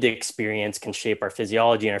lived experience can shape our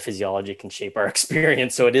physiology, and our physiology can shape our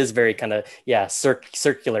experience. So it is very kind of, yeah,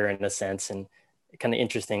 circular in a sense, and kind of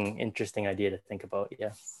interesting idea to think about.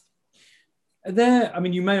 Yeah. There, I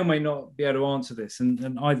mean, you may or may not be able to answer this,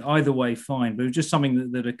 and either way, fine. But it was just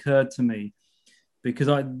something that occurred to me, because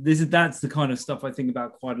that's the kind of stuff I think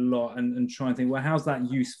about quite a lot, and try and think, well, how's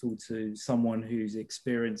that useful to someone who's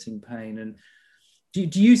experiencing pain? And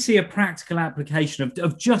do you see a practical application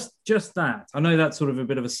of just that? I know that's sort of a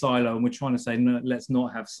bit of a silo, and we're trying to say no, let's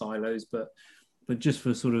not have silos, but just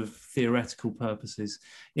for sort of theoretical purposes,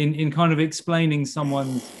 in kind of explaining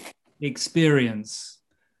someone's experience,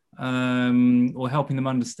 or helping them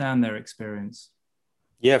understand their experience.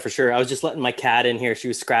 Yeah, for sure. I was just letting my cat in here. She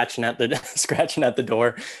was scratching at the scratching at the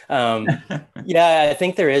door. Yeah, I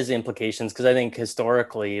think there is implications, because I think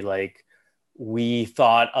historically, like, we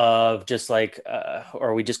thought of just like,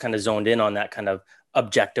 or we just kind of zoned in on that kind of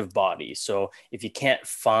objective body. So if you can't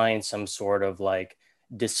find some sort of like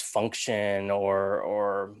dysfunction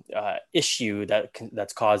or issue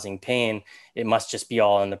that's causing pain, it must just be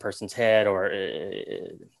all in the person's head, or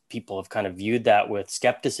people have kind of viewed that with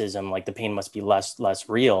skepticism, like the pain must be less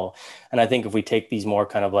real. And I think if we take these more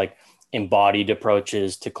kind of like embodied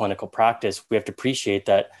approaches to clinical practice, we have to appreciate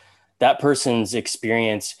that that person's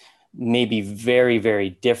experience may be very, very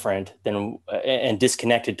different than and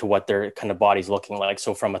disconnected to what their kind of body's looking like.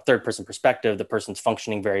 So from a third person perspective, the person's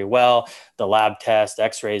functioning very well. The lab tests,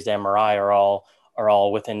 x-rays, the MRI are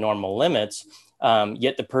all within normal limits.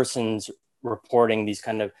 Yet the person's reporting these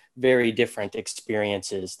kind of very different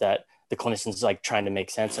experiences that the clinician's like trying to make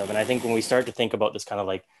sense of. And I think when we start to think about this kind of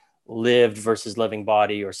like lived versus living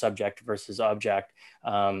body or subject versus object,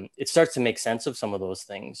 it starts to make sense of some of those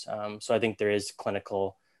things. So I think there is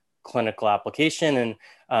clinical application,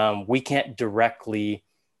 and we can't directly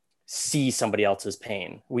see somebody else's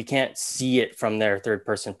pain. We can't see it from their third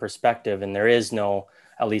person perspective. And there is no,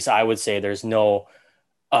 at least I would say there's no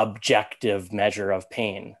objective measure of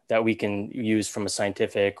pain that we can use from a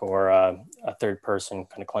scientific or a third person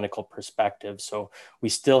kind of clinical perspective. So we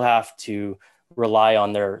still have to rely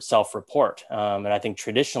on their self-report. And I think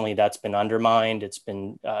traditionally that's been undermined. It's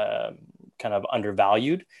been kind of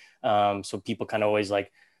undervalued. So people kind of always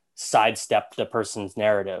like sidestepped the person's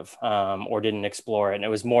narrative or didn't explore it. And it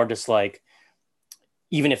was more just like,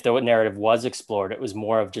 even if the narrative was explored, it was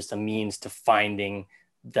more of just a means to finding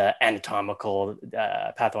the anatomical,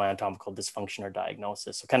 pathoanatomical dysfunction or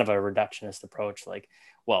diagnosis. So kind of a reductionist approach, like,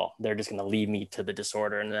 well, they're just going to lead me to the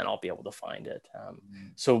disorder and then I'll be able to find it.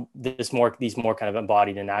 So these more kind of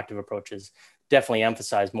embodied and active approaches definitely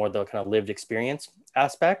emphasize more the kind of lived experience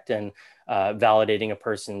aspect and validating a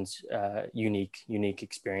person's unique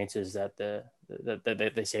experiences that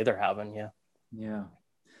they say they're having. Yeah.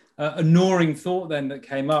 A gnawing thought then that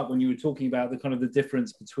came up when you were talking about the kind of the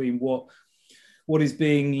difference between what is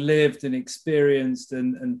being lived and experienced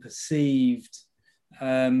and perceived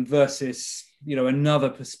versus, you know, another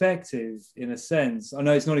perspective in a sense. I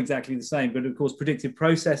know it's not exactly the same, but of course, predictive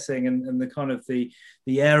processing and the kind of the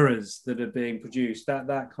errors that are being produced,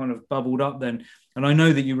 that kind of bubbled up then. And I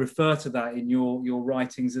know that you refer to that in your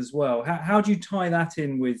writings as well. How do you tie that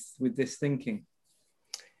in with this thinking?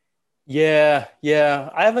 Yeah.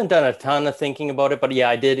 I haven't done a ton of thinking about it, but yeah,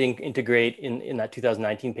 I did integrate in that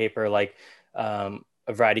 2019 paper, like a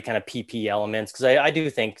variety kind of PP elements, because I do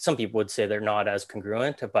think some people would say they're not as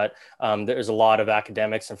congruent, but there's a lot of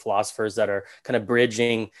academics and philosophers that are kind of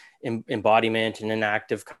bridging embodiment and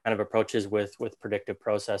inactive kind of approaches with predictive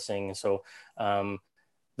processing. And so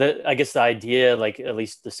I guess the idea, like at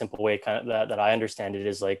least the simple way kind of that I understand it,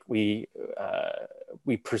 is like we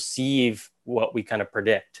perceive what we kind of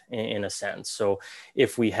predict in a sense. So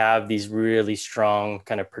if we have these really strong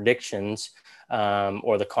kind of predictions,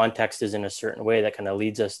 or the context is in a certain way that kind of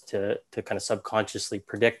leads us to kind of subconsciously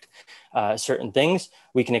predict certain things,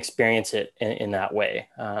 we can experience it in that way.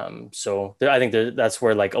 So I think that's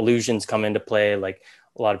where like illusions come into play. Like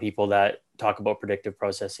a lot of people that talk about predictive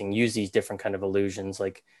processing use these different kind of illusions,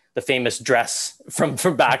 like the famous dress from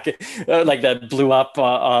back, like that blew up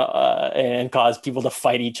and caused people to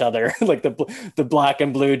fight each other, like the black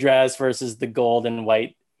and blue dress versus the gold and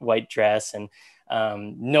white dress. And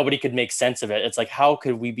nobody could make sense of it. It's like, how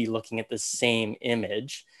could we be looking at the same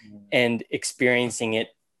image and experiencing it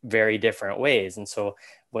very different ways? And so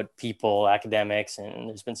what people, academics, and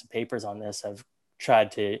there's been some papers on this, have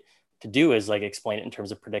tried to do is like explain it in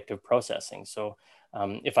terms of predictive processing. So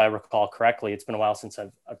if I recall correctly, it's been a while since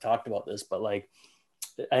I've talked about this, but like,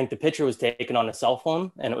 I think the picture was taken on a cell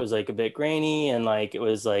phone and it was like a bit grainy, and like, it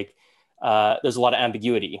was like, there's a lot of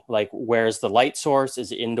ambiguity, like where's the light source?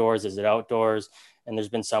 Is it indoors? Is it outdoors? And there's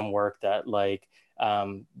been some work that like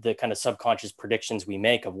the kind of subconscious predictions we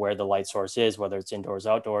make of where the light source is, whether it's indoors,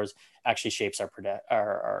 outdoors, actually shapes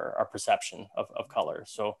our perception of color.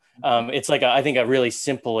 So it's like I think a really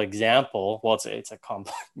simple example. Well, it's a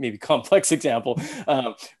maybe complex example,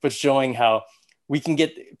 but showing how we can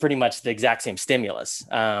get pretty much the exact same stimulus,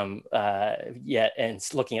 yet, and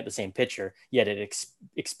looking at the same picture, yet it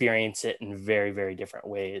experience it in very, very different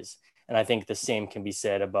ways. And I think the same can be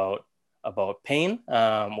said about pain,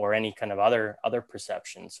 or any kind of other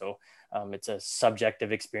perception. So it's a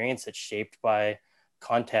subjective experience that's shaped by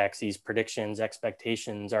context, these predictions,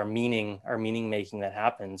 expectations, our meaning making that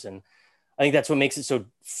happens. And I think that's what makes it so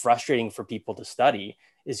frustrating for people to study,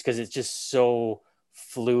 is because it's just so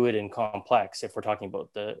fluid and complex. If we're talking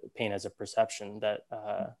about the pain as a perception, that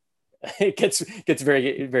it gets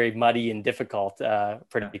very, very muddy and difficult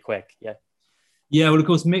pretty quick. Yeah, well, of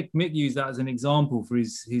course, Mick used that as an example for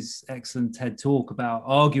his excellent TED talk about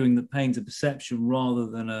arguing that pain's a perception rather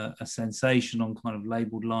than a sensation on kind of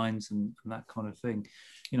labeled lines and that kind of thing.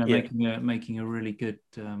 You know, making a really good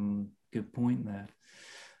point there.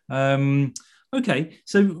 Okay,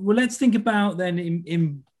 so well, let's think about then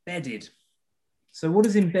embedded. So what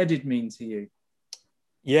does embedded mean to you?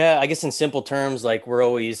 Yeah, I guess in simple terms, like we're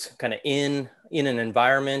always kind of in an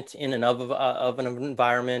environment, in and of an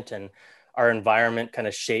environment, and our environment kind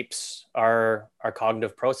of shapes our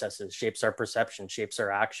cognitive processes, shapes our perception, shapes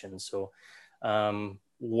our actions. So,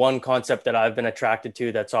 one concept that I've been attracted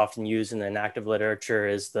to that's often used in the enactive literature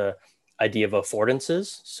is the idea of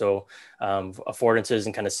affordances. So, affordances,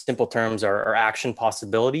 in kind of simple terms, are action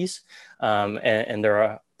possibilities, and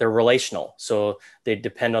they're relational. So they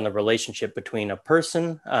depend on the relationship between a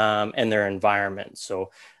person and their environment.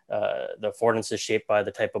 So the affordance is shaped by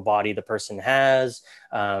the type of body the person has,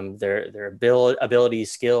 their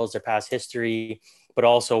abilities, skills, their past history, but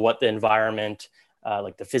also what the environment,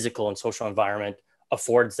 like the physical and social environment,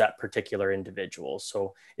 affords that particular individual.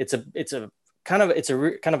 So it's a kind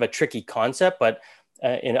of a tricky concept, but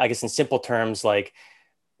I guess in simple terms, like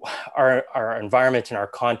our environment and our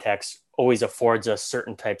context always affords us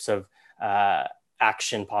certain types of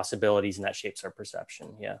action possibilities, and that shapes our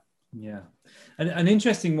perception. Yeah. Yeah. And an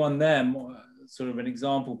interesting one there, sort of an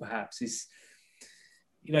example perhaps, is,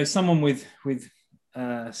 someone with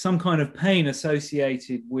some kind of pain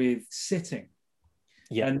associated with sitting.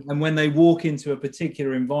 Yeah. And when they walk into a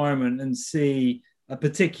particular environment and see a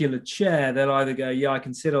particular chair, they'll either go, yeah, I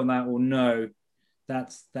can sit on that, or no,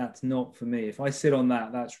 that's not for me. If I sit on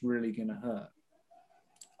that, that's really going to hurt.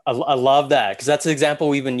 I love that, because that's the example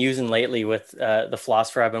we've been using lately with the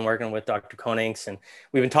philosopher I've been working with, Dr. Koenigs, and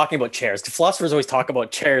we've been talking about chairs. Because philosophers always talk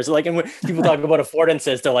about chairs, like, and when people talk about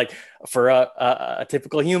affordances, they're like, for a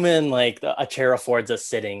typical human, like a chair affords us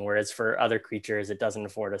sitting, whereas for other creatures, it doesn't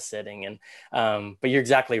afford us sitting. And but you're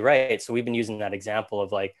exactly right. So we've been using that example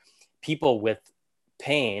of like people with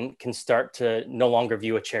pain can start to no longer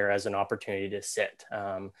view a chair as an opportunity to sit.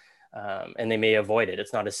 And they may avoid it.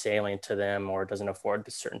 It's not as salient to them, or it doesn't afford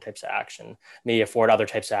certain types of action, may afford other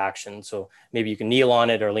types of action. So maybe you can kneel on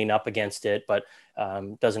it or lean up against it, but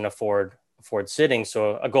doesn't afford sitting.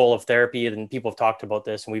 So a goal of therapy, and people have talked about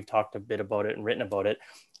this, and we've talked a bit about it and written about it,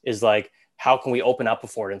 is like, how can we open up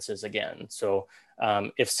affordances again? So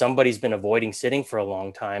if somebody's been avoiding sitting for a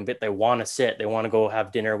long time, but they want to sit, they want to go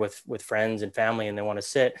have dinner with friends and family, and they want to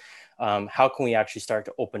sit, how can we actually start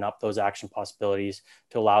to open up those action possibilities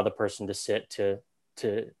to allow the person to sit, to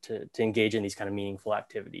engage in these kind of meaningful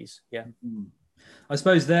activities? Yeah. I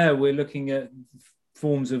suppose there we're looking at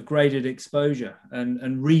forms of graded exposure and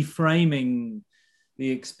reframing the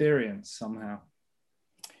experience somehow.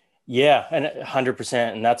 Yeah, and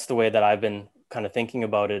 100%. And that's the way that I've been kind of thinking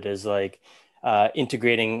about it, is like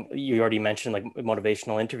integrating, you already mentioned like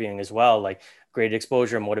motivational interviewing as well, like graded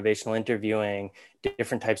exposure, motivational interviewing,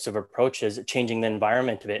 different types of approaches, changing the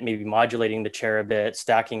environment of it, maybe modulating the chair a bit,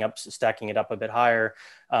 stacking it up a bit higher,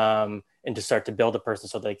 and to start to build a person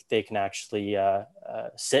so they can actually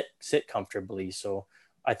sit comfortably. So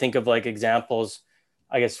I think of like examples,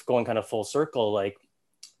 I guess going kind of full circle, like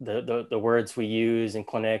the words we use in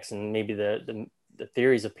clinics, and maybe the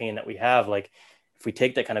theories of pain that we have, like if we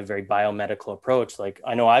take that kind of very biomedical approach, like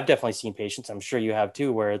I know I've definitely seen patients, I'm sure you have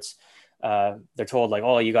too, where it's they're told like,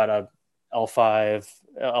 oh, you got a L4,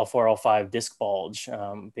 L5 disc bulge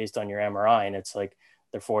based on your MRI, and it's like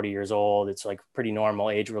they're 40 years old. It's like pretty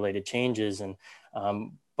normal age-related changes, and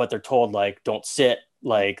but they're told like, don't sit,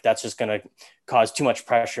 like that's just going to cause too much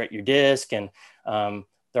pressure at your disc, and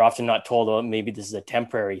they're often not told, oh, maybe this is a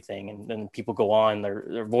temporary thing. And then people go on,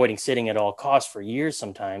 they're avoiding sitting at all costs for years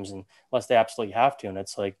sometimes, and unless they absolutely have to. And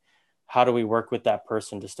it's like, how do we work with that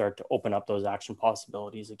person to start to open up those action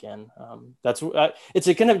possibilities again? It's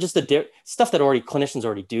a kind of just stuff that clinicians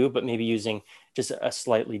already do, but maybe using just a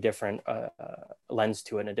slightly different lens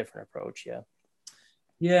to it and a different approach. Yeah.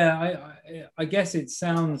 Yeah, I guess it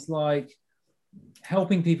sounds like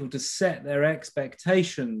helping people to set their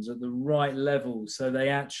expectations at the right level so they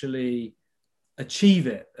actually achieve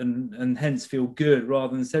it and hence feel good,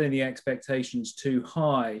 rather than setting the expectations too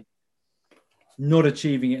high, not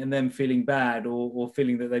achieving it, and then feeling bad, or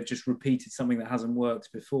feeling that they've just repeated something that hasn't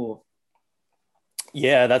worked before.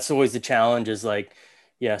 Yeah, that's always the challenge, is like,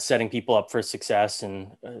 yeah, setting people up for success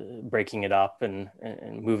and breaking it up and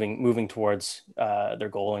moving towards their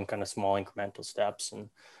goal in kind of small incremental steps. And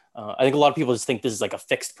I think a lot of people just think this is like a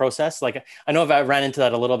fixed process. Like I know I ran into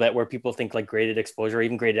that a little bit, where people think like graded exposure or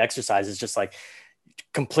even graded exercise is just like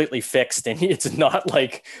completely fixed, and it's not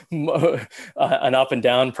like an up and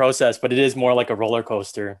down process, but it is more like a roller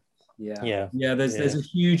coaster. Yeah. There's a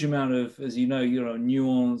huge amount of, as you know,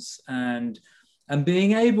 nuance and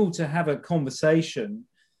being able to have a conversation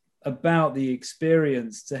about the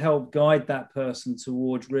experience to help guide that person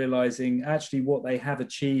towards realizing actually what they have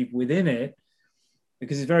achieved within it,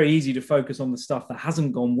 because it's very easy to focus on the stuff that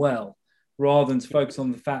hasn't gone well rather than to focus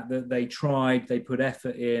on the fact that they tried, they put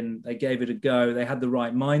effort in, they gave it a go, they had the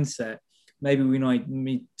right mindset. Maybe we might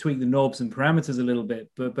tweak the knobs and parameters a little bit,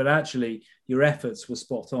 but actually your efforts were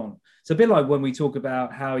spot on. It's a bit like when we talk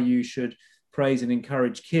about how you should praise and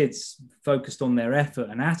encourage kids focused on their effort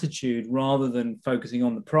and attitude rather than focusing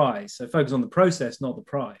on the prize. So focus on the process, not the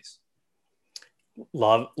prize.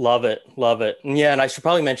 Love it. And yeah. And I should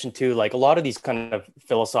probably mention too, like a lot of these kind of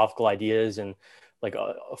philosophical ideas and like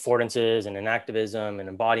affordances and enactivism and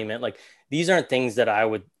embodiment, like these aren't things that I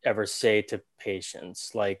would ever say to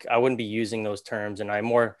patients. Like I wouldn't be using those terms. And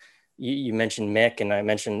you mentioned Mick, and I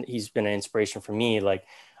mentioned he's been an inspiration for me. Like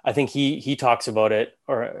I think he talks about it,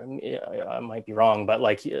 or I might be wrong, but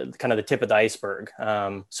like kind of the tip of the iceberg.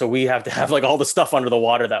 So we have to have like all the stuff under the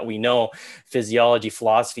water that we know, physiology,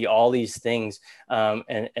 philosophy, all these things.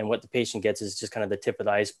 And what the patient gets is just kind of the tip of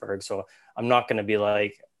the iceberg. So I'm not going to be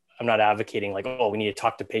like, I'm not advocating like, oh, we need to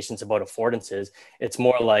talk to patients about affordances. It's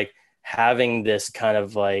more like having this kind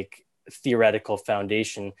of like theoretical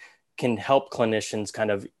foundation can help clinicians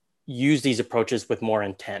kind of use these approaches with more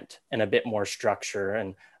intent and a bit more structure.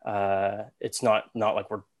 And it's not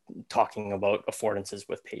like we're talking about affordances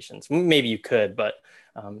with patients. Maybe you could, but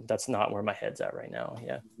that's not where my head's at right now.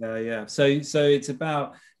 Yeah. So it's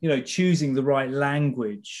about, choosing the right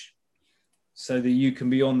language so that you can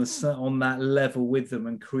be on that level with them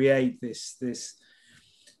and create this.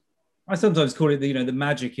 I sometimes call it the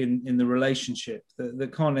magic in the relationship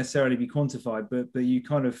that can't necessarily be quantified, but you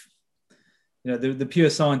kind of, the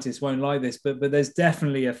pure scientists won't like this, but there's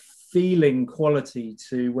definitely a feeling quality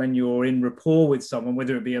to when you're in rapport with someone,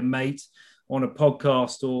 whether it be a mate on a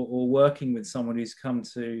podcast or working with someone who's come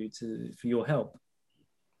to for your help.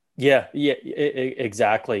 Yeah,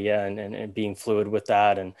 exactly. Yeah. And being fluid with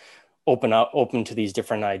that and open to these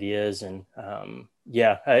different ideas. And I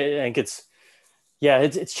think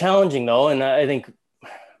it's challenging though. And I think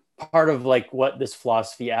part of like what this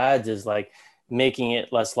philosophy adds is like making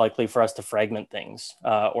it less likely for us to fragment things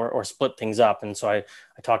or split things up. And so I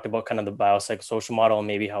talked about kind of the biopsychosocial model and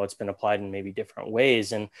maybe how it's been applied in maybe different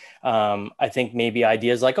ways. And I think maybe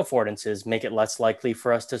ideas like affordances make it less likely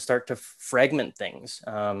for us to start to fragment things.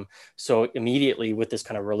 So immediately with this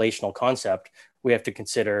kind of relational concept, we have to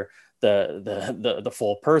consider the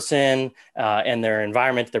full person and their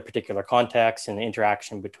environment, their particular context, and the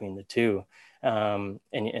interaction between the two. And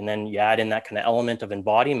then you add in that kind of element of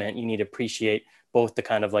embodiment. You need to appreciate both the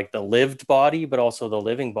kind of like the lived body, but also the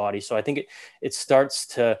living body. So I think it starts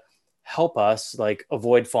to help us like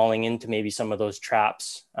avoid falling into maybe some of those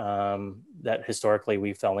traps that historically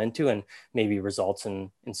we fell into, and maybe results in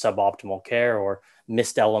suboptimal care or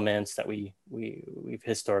missed elements that we've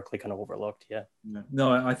historically kind of overlooked. Yeah.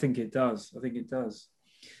 No, I think it does.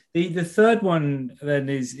 The third one then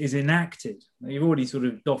is enacted. Now, you've already sort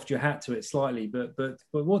of doffed your hat to it slightly, but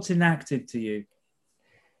what's enacted to you?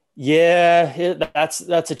 Yeah, that's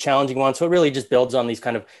a challenging one. So it really just builds on these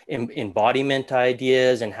kind of embodiment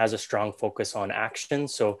ideas and has a strong focus on action.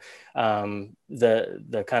 So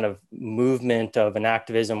the kind of movement of an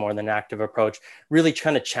activism or the active approach really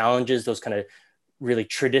kind of challenges those kind of really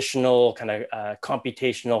traditional kind of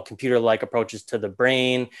computational computer-like approaches to the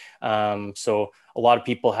brain. So a lot of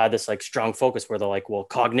people had this like strong focus where they're like, well,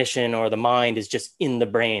 cognition or the mind is just in the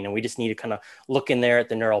brain, and we just need to kind of look in there at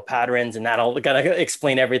the neural patterns, and that'll kind of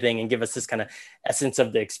explain everything and give us this kind of essence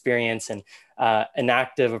of the experience. And an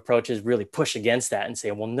active approaches really push against that and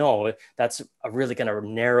say, well, no, that's a really kind of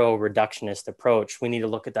narrow reductionist approach. We need to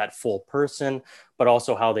look at that full person, but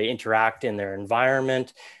also how they interact in their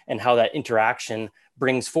environment and how that interaction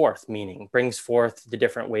brings forth meaning, brings forth the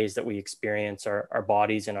different ways that we experience our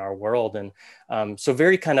bodies and our world. And so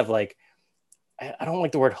very kind of like, I don't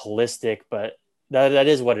like the word holistic, but that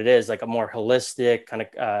is what it is, like a more holistic kind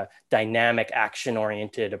of dynamic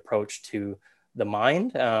action-oriented approach to the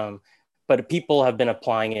mind. But people have been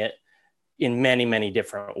applying it in many, many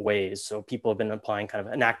different ways. So people have been applying kind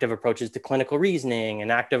of enactive approaches to clinical reasoning,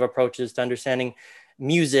 and active approaches to understanding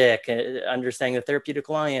music, understanding the therapeutic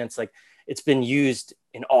alliance. Like it's been used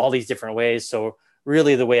in all these different ways. So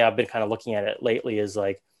really the way I've been kind of looking at it lately is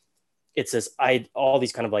like, it's all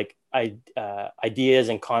these kind of like ideas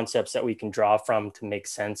and concepts that we can draw from to make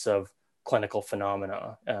sense of clinical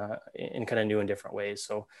phenomena in kind of new and different ways.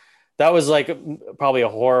 So that was like probably a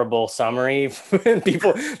horrible summary.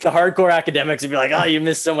 People, the hardcore academics would be like, oh, you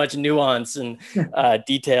missed so much nuance and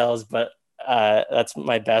details, but that's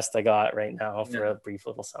my best I got right now for a brief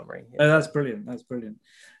little summary. Yeah. Oh, that's brilliant.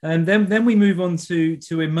 And then we move on to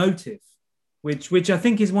emotive, which I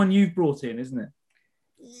think is one you've brought in, isn't it?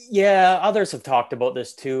 Yeah, others have talked about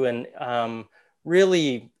this too. And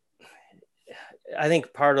really, I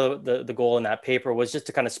think part of the goal in that paper was just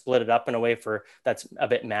to kind of split it up in a way that's a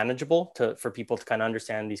bit manageable for people to kind of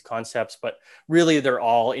understand these concepts, but really they're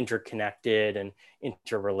all interconnected and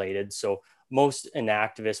interrelated. So most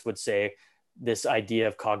enactivists would say this idea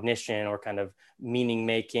of cognition or kind of meaning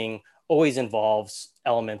making always involves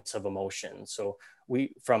elements of emotion. So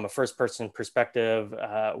from a first person perspective,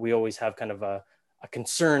 we always have kind of a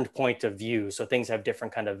concerned point of view. So things have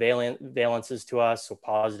different kind of valences to us, so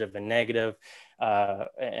positive and negative,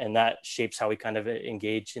 and that shapes how we kind of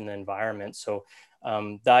engage in the environment. So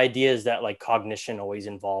the idea is that like cognition always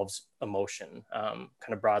involves emotion, kind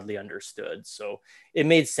of broadly understood. So it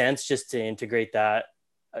made sense just to integrate that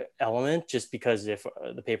element, just because if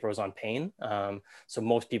the paper was on pain, so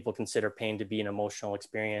most people consider pain to be an emotional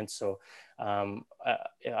experience. So I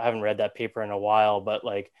haven't read that paper in a while, but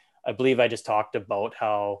like I believe I just talked about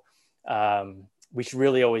how we should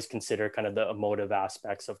really always consider kind of the emotive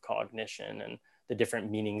aspects of cognition and the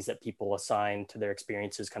different meanings that people assign to their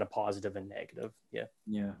experiences, kind of positive and negative.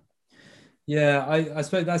 Yeah, I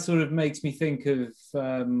suppose that sort of makes me think of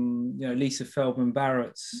Lisa Feldman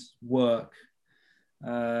Barrett's work,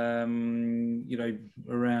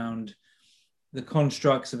 around the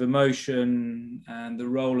constructs of emotion and the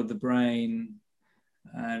role of the brain,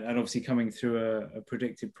 and obviously coming through a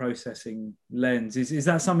predictive processing lens. Is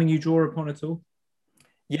that something you draw upon at all?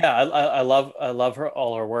 Yeah, I love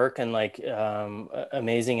all her work, and like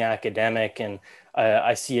amazing academic, and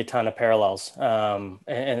I see a ton of parallels. And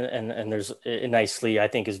there's it nicely, I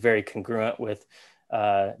think, is very congruent with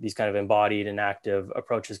these kind of embodied and active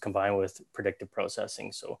approaches combined with predictive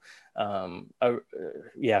processing. So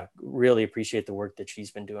really appreciate the work that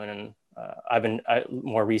she's been doing, and I've been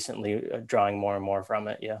more recently drawing more and more from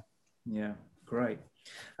it. Yeah, great.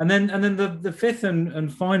 And then the fifth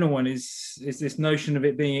and final one is this notion of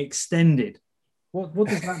it being extended. What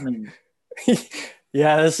does that mean?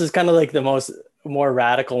 Yeah, this is kind of like the more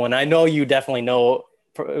radical one. I know you definitely know,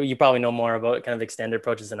 you probably know more about kind of extended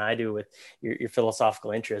approaches than I do with your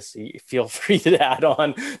philosophical interests. So you feel free to add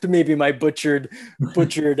on to maybe my butchered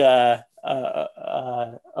approach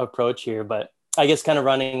here. But I guess kind of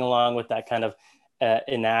running along with that kind of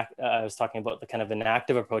I was talking about the kind of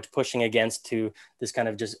inactive approach, pushing against to this kind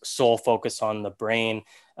of just sole focus on the brain.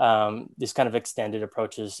 These kind of extended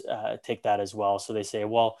approaches take that as well. So they say,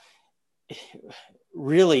 well,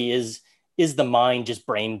 really is the mind just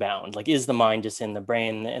brain bound? Like, is the mind just in the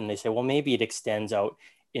brain? And they say, well, maybe it extends out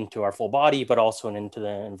into our full body, but also into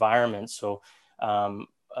the environment. So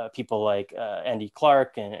people like Andy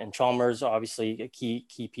Clark and Chalmers, obviously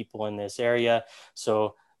key people in this area.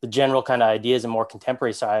 So the general kind of ideas in more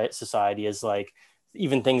contemporary society is like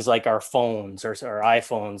even things like our phones or our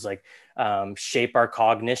iPhones, like shape our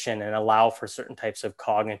cognition and allow for certain types of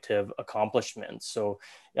cognitive accomplishments. So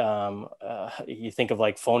you think of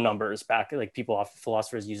like phone numbers back, like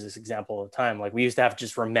philosophers use this example all the time. Like we used to have to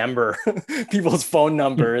just remember people's phone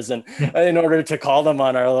numbers and in order to call them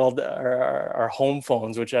on our home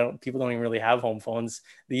phones, which people don't even really have home phones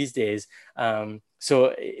these days.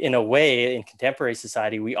 So in a way, in contemporary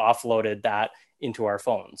society, we offloaded that into our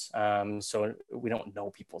phones. So we don't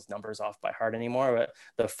know people's numbers off by heart anymore, but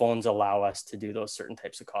the phones allow us to do those certain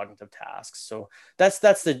types of cognitive tasks. So that's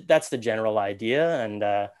the general idea. And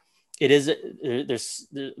there's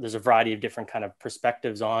a variety of different kind of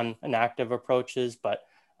perspectives on inactive approaches, but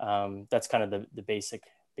that's kind of the basic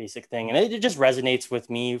thing. And it just resonates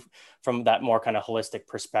with me from that more kind of holistic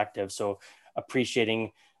perspective. So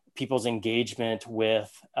appreciating people's engagement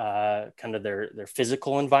with kind of their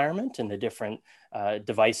physical environment and the different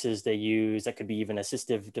devices they use. That could be even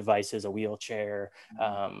assistive devices, a wheelchair,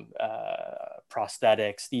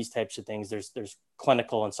 prosthetics, these types of things. There's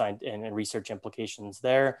clinical and science and research implications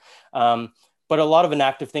there. But a lot of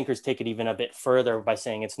inactive thinkers take it even a bit further by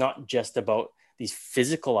saying it's not just about these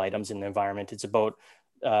physical items in the environment. It's about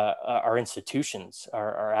our institutions,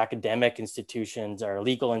 our academic institutions, our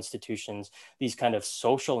legal institutions. These kind of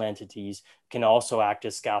social entities can also act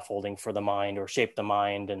as scaffolding for the mind or shape the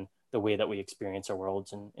mind and the way that we experience our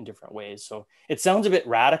worlds in different ways. So it sounds a bit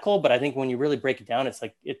radical, but I think when you really break it down, it's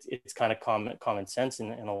like it's kind of common sense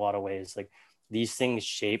in a lot of ways. Like these things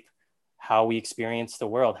shape how we experience the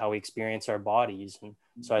world, how we experience our bodies. And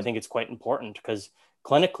so I think it's quite important because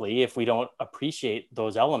clinically, if we don't appreciate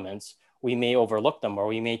those elements, we may overlook them or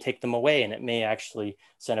we may take them away, and it may actually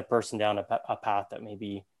send a person down a path that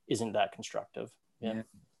maybe isn't that constructive. Yeah.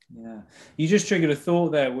 You just triggered a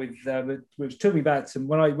thought there which took me back to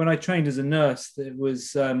when I trained as a nurse. It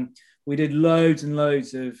was we did loads and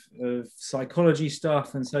loads of psychology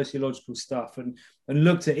stuff and sociological stuff, and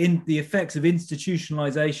looked at the effects of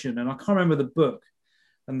institutionalization. And I can't remember the book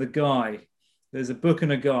and the guy, there's a book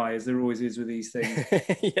and a guy, as there always is with these things.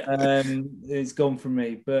 Yeah. It's gone from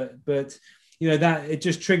me, but you know, that it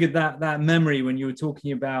just triggered that memory when you were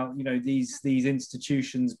talking about, you know, these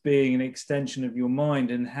institutions being an extension of your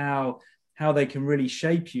mind, and how they can really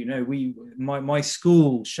shape you. You know, my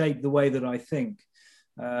school shaped the way that I think.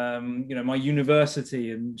 You know, my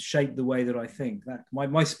university and shape the way that I think. That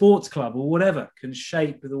my sports club or whatever can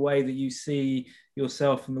shape the way that you see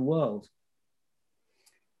yourself in the world.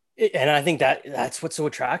 And I think that's what's so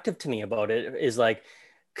attractive to me about it is like,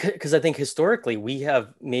 because I think historically we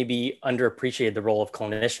have maybe underappreciated the role of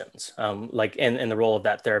clinicians, like and the role of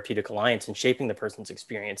that therapeutic alliance in shaping the person's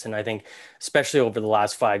experience. And I think especially over the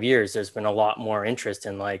last 5 years, there's been a lot more interest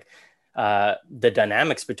in like the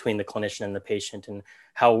dynamics between the clinician and the patient, and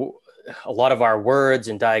how a lot of our words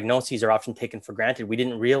and diagnoses are often taken for granted. We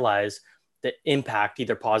didn't realize the impact,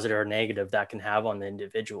 either positive or negative, that can have on the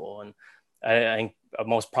individual. And I think a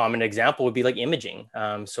most prominent example would be like imaging.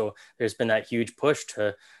 So there's been that huge push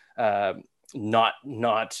to uh,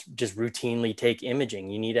 not just routinely take imaging.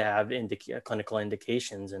 You need to have clinical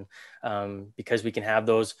indications, and because we can have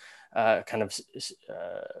those kind of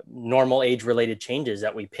normal age-related changes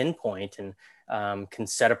that we pinpoint, and can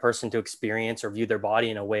set a person to experience or view their body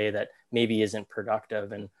in a way that maybe isn't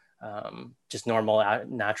productive, and just normal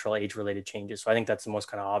natural age-related changes. So I think that's the most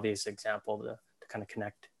kind of obvious example to kind of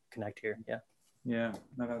connect here. Yeah,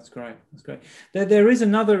 no, that's great. That's great. There is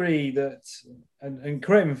another E that, and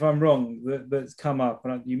correct me if I'm wrong, that's come up,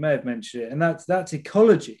 and you may have mentioned it, and that's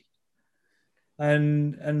ecology,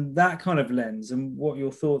 and that kind of lens, and what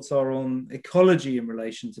your thoughts are on ecology in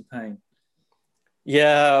relation to pain.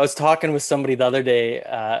 Yeah, I was talking with somebody the other day,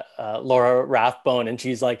 Laura Rathbone, and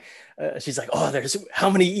she's like, oh, there's how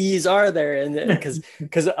many E's are there? And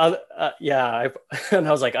because yeah, and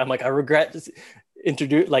I was like, I regret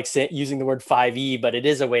using the word 5E, but it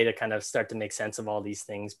is a way to kind of start to make sense of all these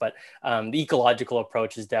things. But the ecological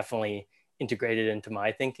approach is definitely integrated into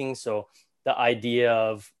my thinking. So the idea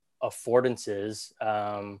of affordances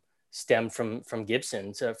stemmed from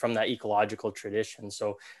Gibson, from that ecological tradition.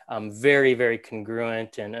 So very, very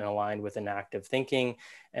congruent and aligned with enactive thinking,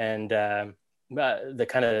 and the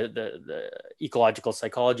kind of the ecological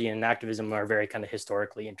psychology and activism are very kind of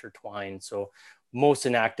historically intertwined. So most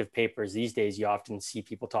enactive papers these days, you often see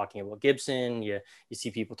people talking about Gibson, you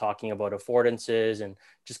see people talking about affordances, and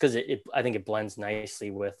just because I think it blends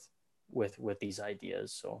nicely with these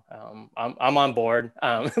ideas. So I'm on board.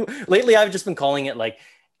 Lately, I've just been calling it like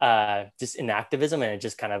just enactivism, and it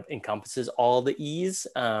just kind of encompasses all the E's,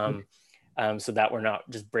 so that we're not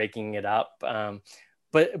just breaking it up.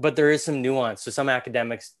 But there is some nuance. So some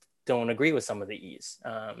academics don't agree with some of the E's.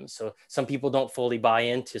 So some people don't fully buy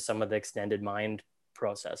into some of the extended mind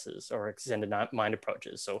processes or extended mind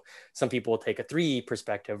approaches. So some people will take a 3E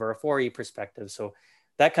perspective or a 4E perspective. So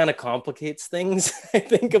that kind of complicates things, I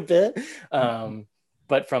think, a bit.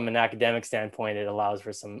 But from an academic standpoint, it allows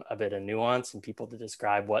for a bit of nuance and people to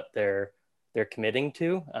describe what they're committing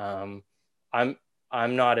to. I'm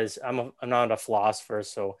not a philosopher,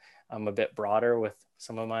 so I'm a bit broader with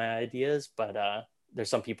some of my ideas, but there's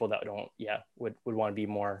some people that would want to be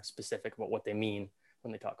more specific about what they mean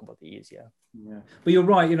when they talk about the E's. Yeah, but you're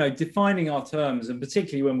right. You know, defining our terms, and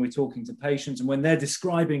particularly when we're talking to patients and when they're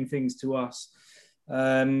describing things to us,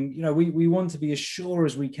 you know, we want to be as sure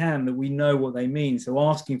as we can that we know what they mean. So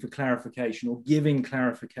asking for clarification or giving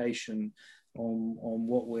clarification on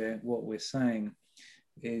what we're saying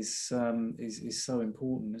is so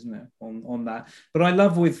important, isn't it? On that. But I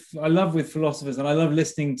love with philosophers, and I love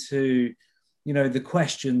listening to, you know, the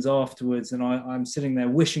questions afterwards, and I'm sitting there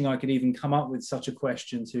wishing I could even come up with such a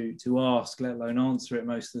question to ask, let alone answer it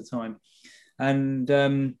most of the time. And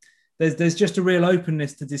there's just a real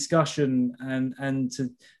openness to discussion and to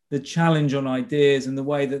the challenge on ideas, and the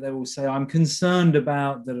way that they will say, I'm concerned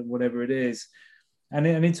about that, whatever it is, and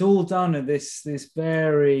it's all done in this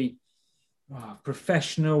very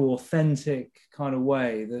professional, authentic kind of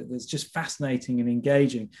way that's just fascinating and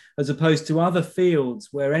engaging, as opposed to other fields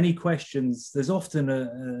where any questions, there's often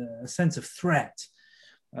a sense of threat.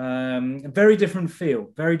 A very different feel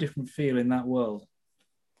in that world.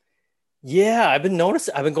 Yeah, I've been going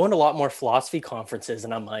to a lot more philosophy conferences,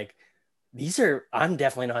 and I'm like, I'm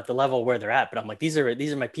definitely not at the level where they're at, but I'm like, these are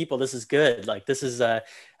my people. This is good. Like, this is I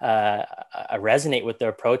resonate with their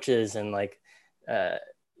approaches, and like,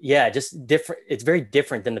 just different. It's very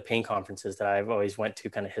different than the pain conferences that I've always went to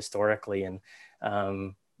kind of historically. And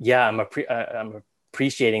I'm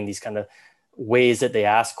appreciating these kind of ways that they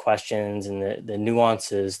ask questions and the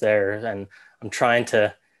nuances there. And I'm trying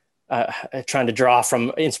to draw from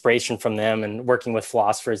inspiration from them, and working with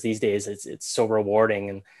philosophers these days. It's so rewarding.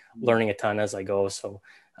 And learning a ton as I go. So,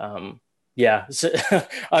 yeah, so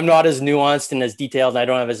I'm not as nuanced and as detailed. And I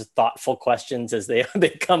don't have as thoughtful questions as they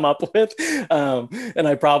come up with. And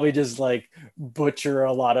I probably just like butcher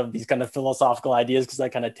a lot of these kind of philosophical ideas because I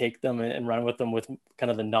kind of take them and run with them with kind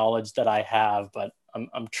of the knowledge that I have. But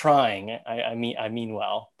I'm trying. I mean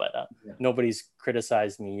well, but nobody's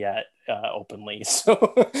criticized me yet openly.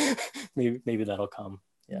 So maybe that'll come.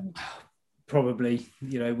 Yeah. Probably,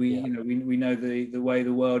 we know the way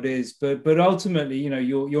the world is, but ultimately,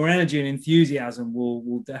 your energy and enthusiasm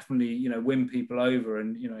will definitely, win people over.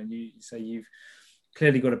 And you say you've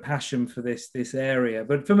clearly got a passion for this area.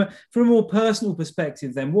 But from a more personal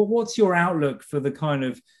perspective, then what's your outlook for the kind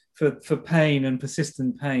of for pain and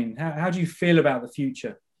persistent pain? How do you feel about the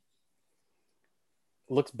future?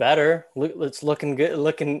 Looks better. It's looking good,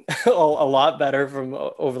 looking a lot better from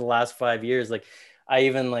over the last 5 years. Like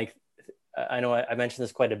I know I mentioned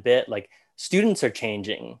this quite a bit, like students are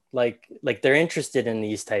changing, like they're interested in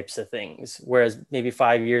these types of things, whereas maybe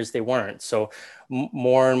 5 years they weren't. So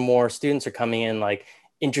more and more students are coming in like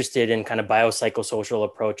interested in kind of biopsychosocial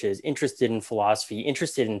approaches, interested in philosophy,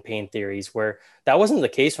 interested in pain theories, where that wasn't the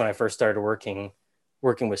case when I first started working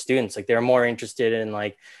with students. Like they're more interested in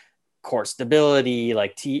like core stability,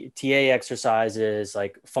 like TA exercises,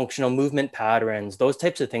 like functional movement patterns, those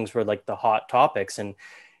types of things were like the hot topics. And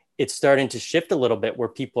it's starting to shift a little bit where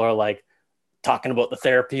people are like talking about the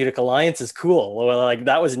therapeutic alliance is cool. Or like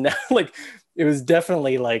that was like, it was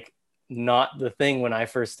definitely like not the thing when I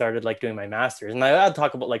first started like doing my master's. And I'd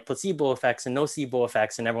talk about like placebo effects and nocebo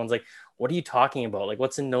effects. And everyone's like, what are you talking about? Like,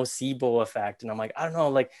 what's a nocebo effect? And I'm like, I don't know,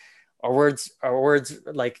 like our words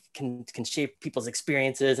like can shape people's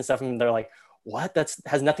experiences and stuff. And they're like, what? That's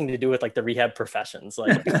has nothing to do with like the rehab professions.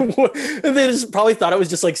 Like they just probably thought it was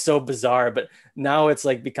just like so bizarre, but now it's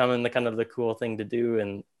like becoming the kind of the cool thing to do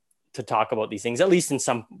and to talk about these things, at least in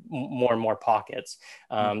some more and more pockets.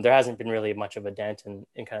 There hasn't been really much of a dent in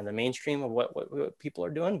kind of the mainstream of what people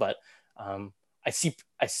are doing, but I see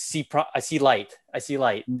light. I see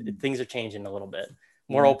light. Things are changing a little bit.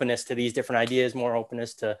 More openness to these different ideas, more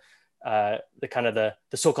openness to the kind of the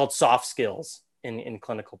so-called soft skills in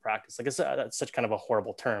clinical practice. Like that's such kind of a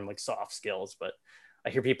horrible term, like soft skills, but I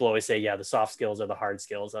hear people always say, yeah, the soft skills are the hard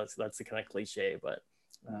skills. That's the kind of cliche, but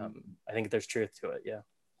I think there's truth to it. Yeah.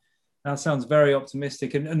 That sounds very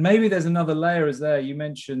optimistic, and maybe there's another layer as there. You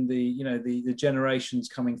mentioned the generations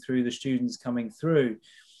coming through, the students coming through.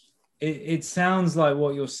 It sounds like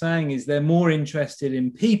what you're saying is they're more interested in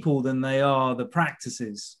people than they are the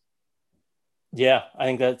practices. Yeah, I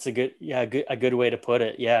think that's a good way to put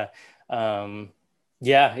it. Yeah.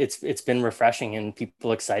 Yeah, it's been refreshing and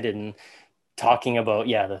people excited and talking about,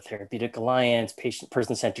 the therapeutic alliance,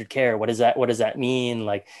 person-centered care. What does that mean?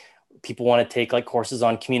 Like people want to take like courses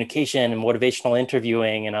on communication and motivational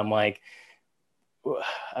interviewing. And I'm like,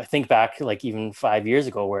 I think back like even 5 years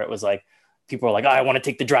ago where it was like, people are like, oh, I want to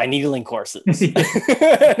take the dry needling courses.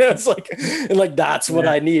 It's like, that's what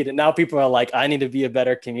I need. And now people are like, I need to be a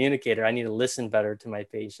better communicator. I need to listen better to my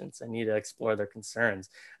patients. I need to explore their concerns.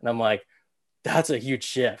 And I'm like, that's a huge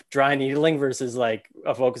shift. Dry needling versus like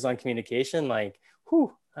a focus on communication. Like,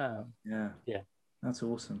 whew. Yeah. That's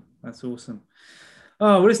awesome.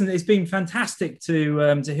 Oh, well, listen, it's been fantastic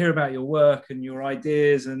to hear about your work and your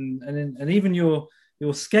ideas and even your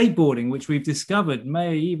skateboarding, which we've discovered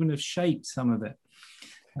may even have shaped some of it,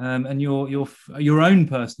 and your own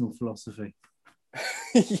personal philosophy.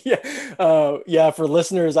 Yeah. For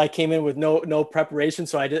listeners, I came in with no preparation,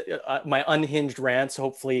 so I did my unhinged rants.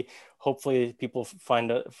 Hopefully people find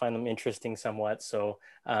them interesting somewhat. So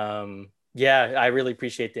I really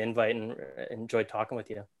appreciate the invite and enjoyed talking with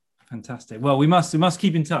you. Fantastic. Well, we must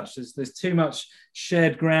keep in touch. There's too much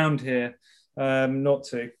shared ground here not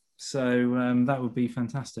to. So that would be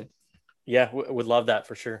fantastic. Yeah, would love that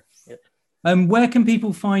for sure. Yeah. Where can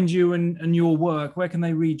people find you and your work? Where can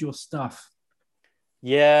they read your stuff?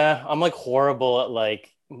 Yeah, I'm like horrible at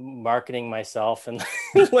like marketing myself and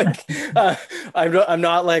like I'm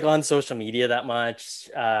not like on social media that much.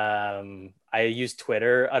 I use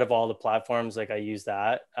Twitter out of all the platforms. Like I use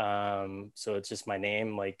that. So it's just my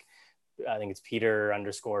name. Like I think it's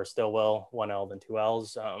Peter_Stillwell, 1 L then 2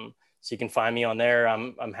 L's. So you can find me on there.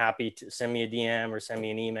 I'm happy to send me a DM or send me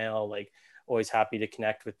an email. Like always happy to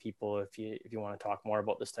connect with people if you want to talk more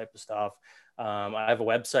about this type of stuff. I have a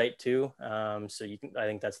website too. So I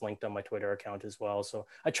think that's linked on my Twitter account as well. So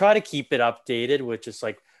I try to keep it updated with just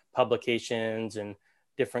like publications and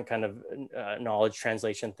different kind of knowledge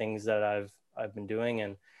translation things that I've been doing.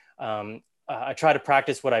 And I try to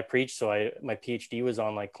practice what I preach. So my PhD was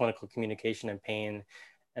on like clinical communication and pain.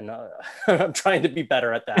 and I'm trying to be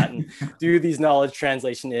better at that and do these knowledge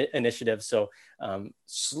translation initiatives. So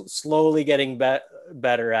slowly getting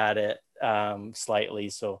better at it, slightly.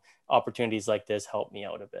 So opportunities like this help me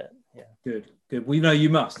out a bit. Yeah. Good. Well, you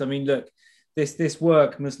must. I mean, look, this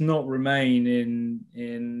work must not remain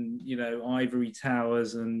in ivory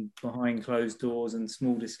towers and behind closed doors and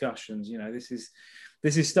small discussions.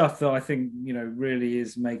 This is stuff that I think really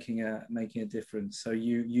is making a difference. So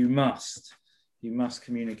you must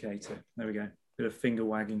communicate it. There we go. Bit of finger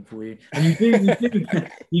wagging for you. And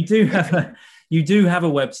you do have a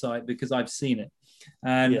website, because I've seen it.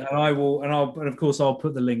 And of course I'll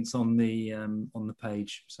put the links on the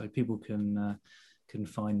page so people can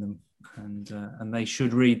find them, and they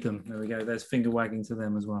should read them. There we go. There's finger wagging to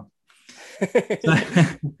them as well.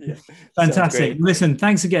 Yeah. Fantastic. Listen,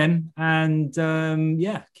 thanks again, and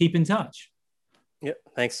keep in touch. Yep.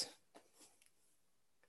 Thanks.